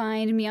can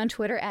find me on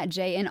Twitter at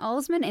JN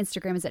Alsman.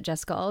 Instagram is at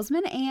Jessica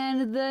Alsman.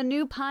 And the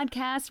new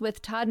podcast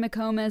with Todd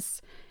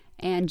McComas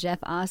and Jeff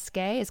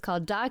Oskey is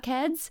called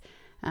Dockheads.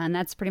 And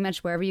that's pretty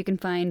much wherever you can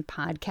find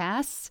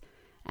podcasts.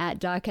 At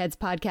Dockheads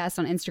Podcast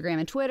on Instagram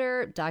and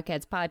Twitter,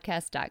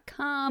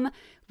 dockheadspodcast.com.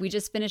 We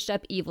just finished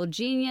up Evil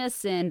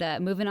Genius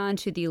and moving on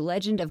to The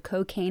Legend of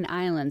Cocaine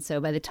Island. So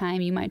by the time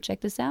you might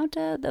check this out,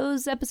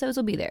 those episodes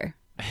will be there.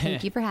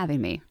 Thank you for having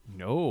me.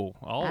 No,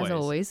 always. As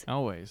always.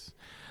 Always.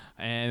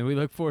 And we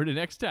look forward to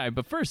next time.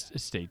 But first,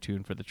 stay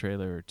tuned for the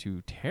trailer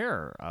to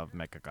Terror of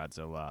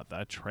Mechagodzilla,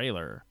 the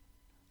trailer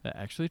that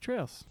actually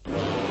trails.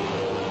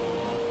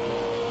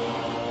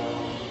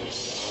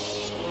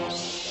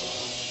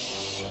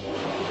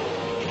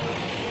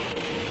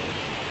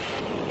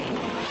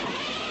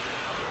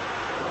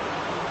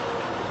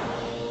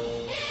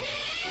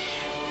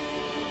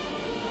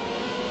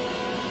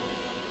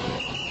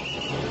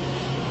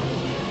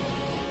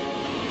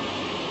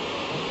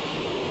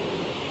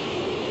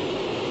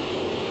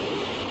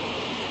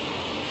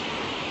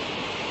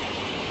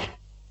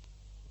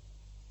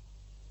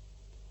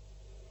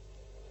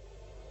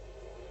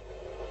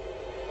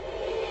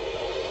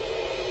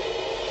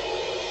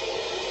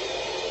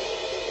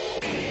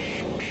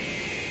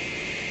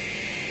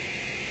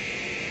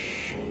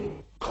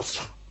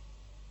桂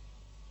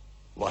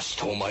わし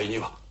とお前に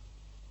は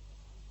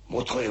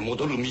元へ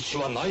戻る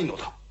道はないの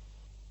だ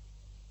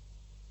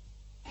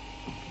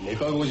メ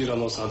カゴジラ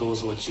の作動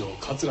装置を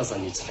桂さ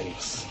んに伝えま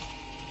す。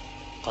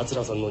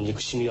桂さんの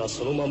憎しみは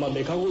そのまま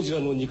メカゴジラ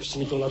の憎し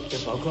みとなって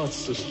爆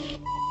発する。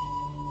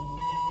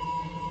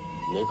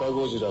メカ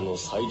ゴジラの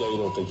最大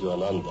の敵は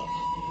何だ？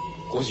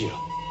ゴジラ。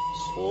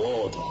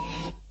そうだ。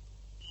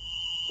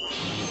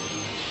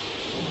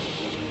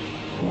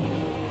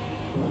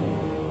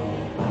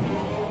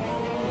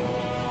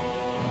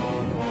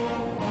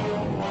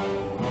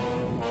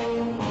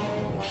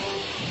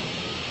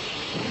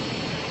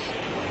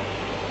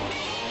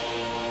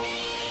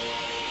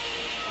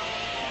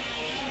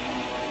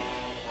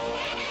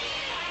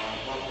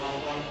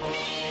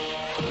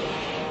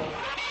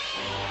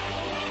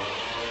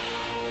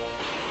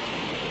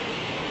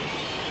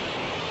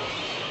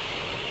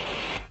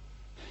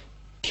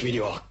君に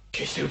は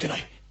決して撃てな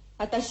い。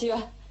私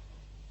は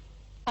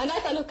あ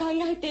なたの考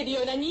えている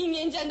ような人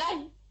間じゃな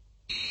い。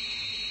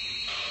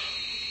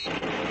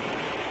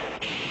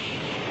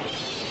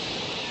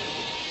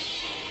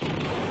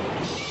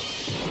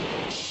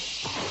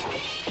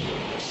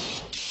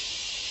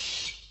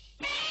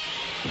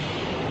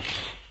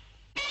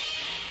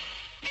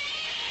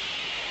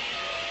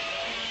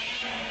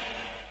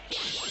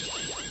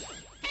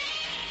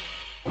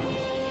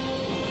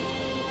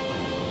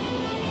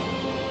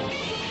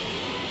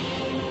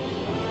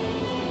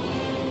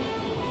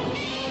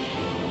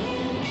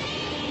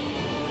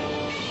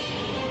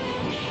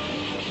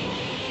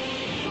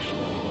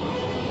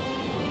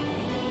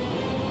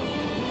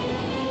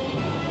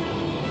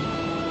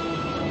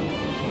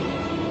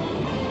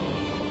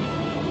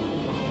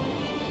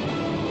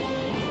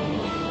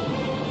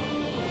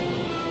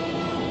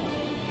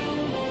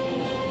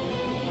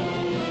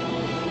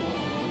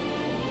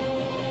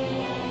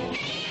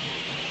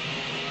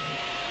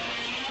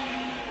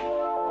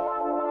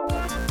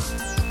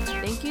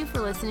Thank you for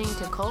listening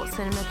to Cult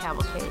Cinema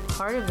Cavalcade,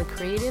 part of the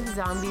Creative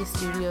Zombie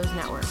Studios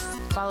Network.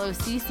 Follow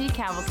CC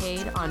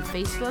Cavalcade on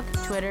Facebook,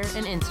 Twitter,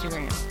 and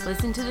Instagram.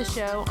 Listen to the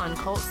show on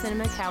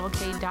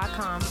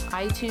CultCinemaCavalcade.com,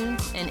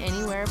 iTunes, and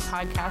anywhere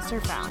podcasts are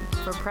found.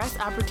 For press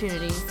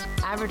opportunities,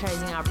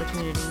 advertising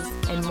opportunities,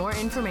 and more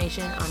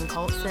information on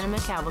Cult Cinema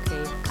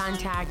Cavalcade,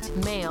 contact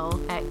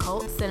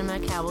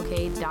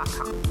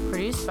mail@CultCinemaCavalcade.com.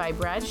 Produced by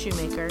Brad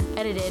Shoemaker,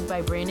 edited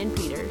by Brandon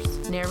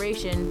Peters,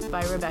 narration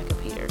by Rebecca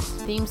Peters.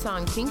 Theme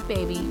song Pink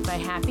Baby by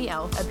Happy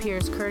Elf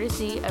appears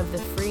courtesy of the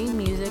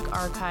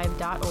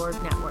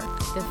freemusicarchive.org network.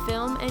 The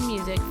film and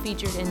music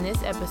featured in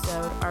this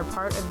episode are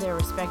part of their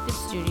respective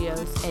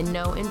studios, and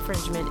no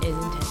infringement is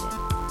intended.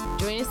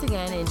 Join us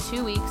again in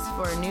 2 weeks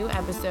for a new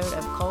episode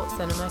of Cult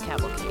Cinema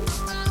Cavalcade.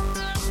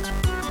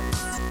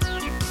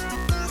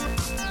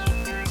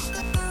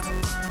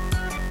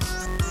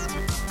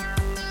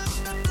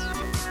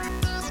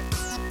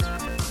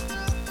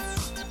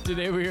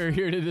 Today we are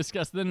here to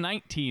discuss the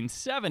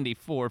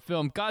 1974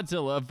 film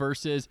Godzilla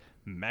vs.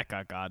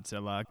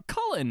 Mechagodzilla.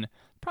 Cullen,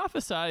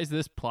 prophesize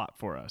this plot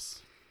for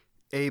us.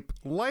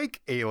 Ape-like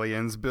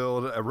aliens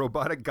build a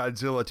robotic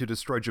Godzilla to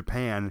destroy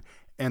Japan,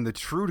 and the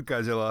true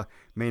Godzilla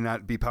may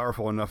not be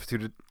powerful enough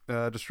to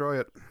destroy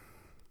it.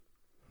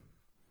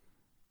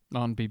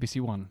 On BBC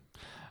One.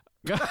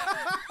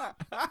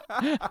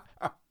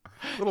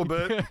 Little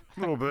bit.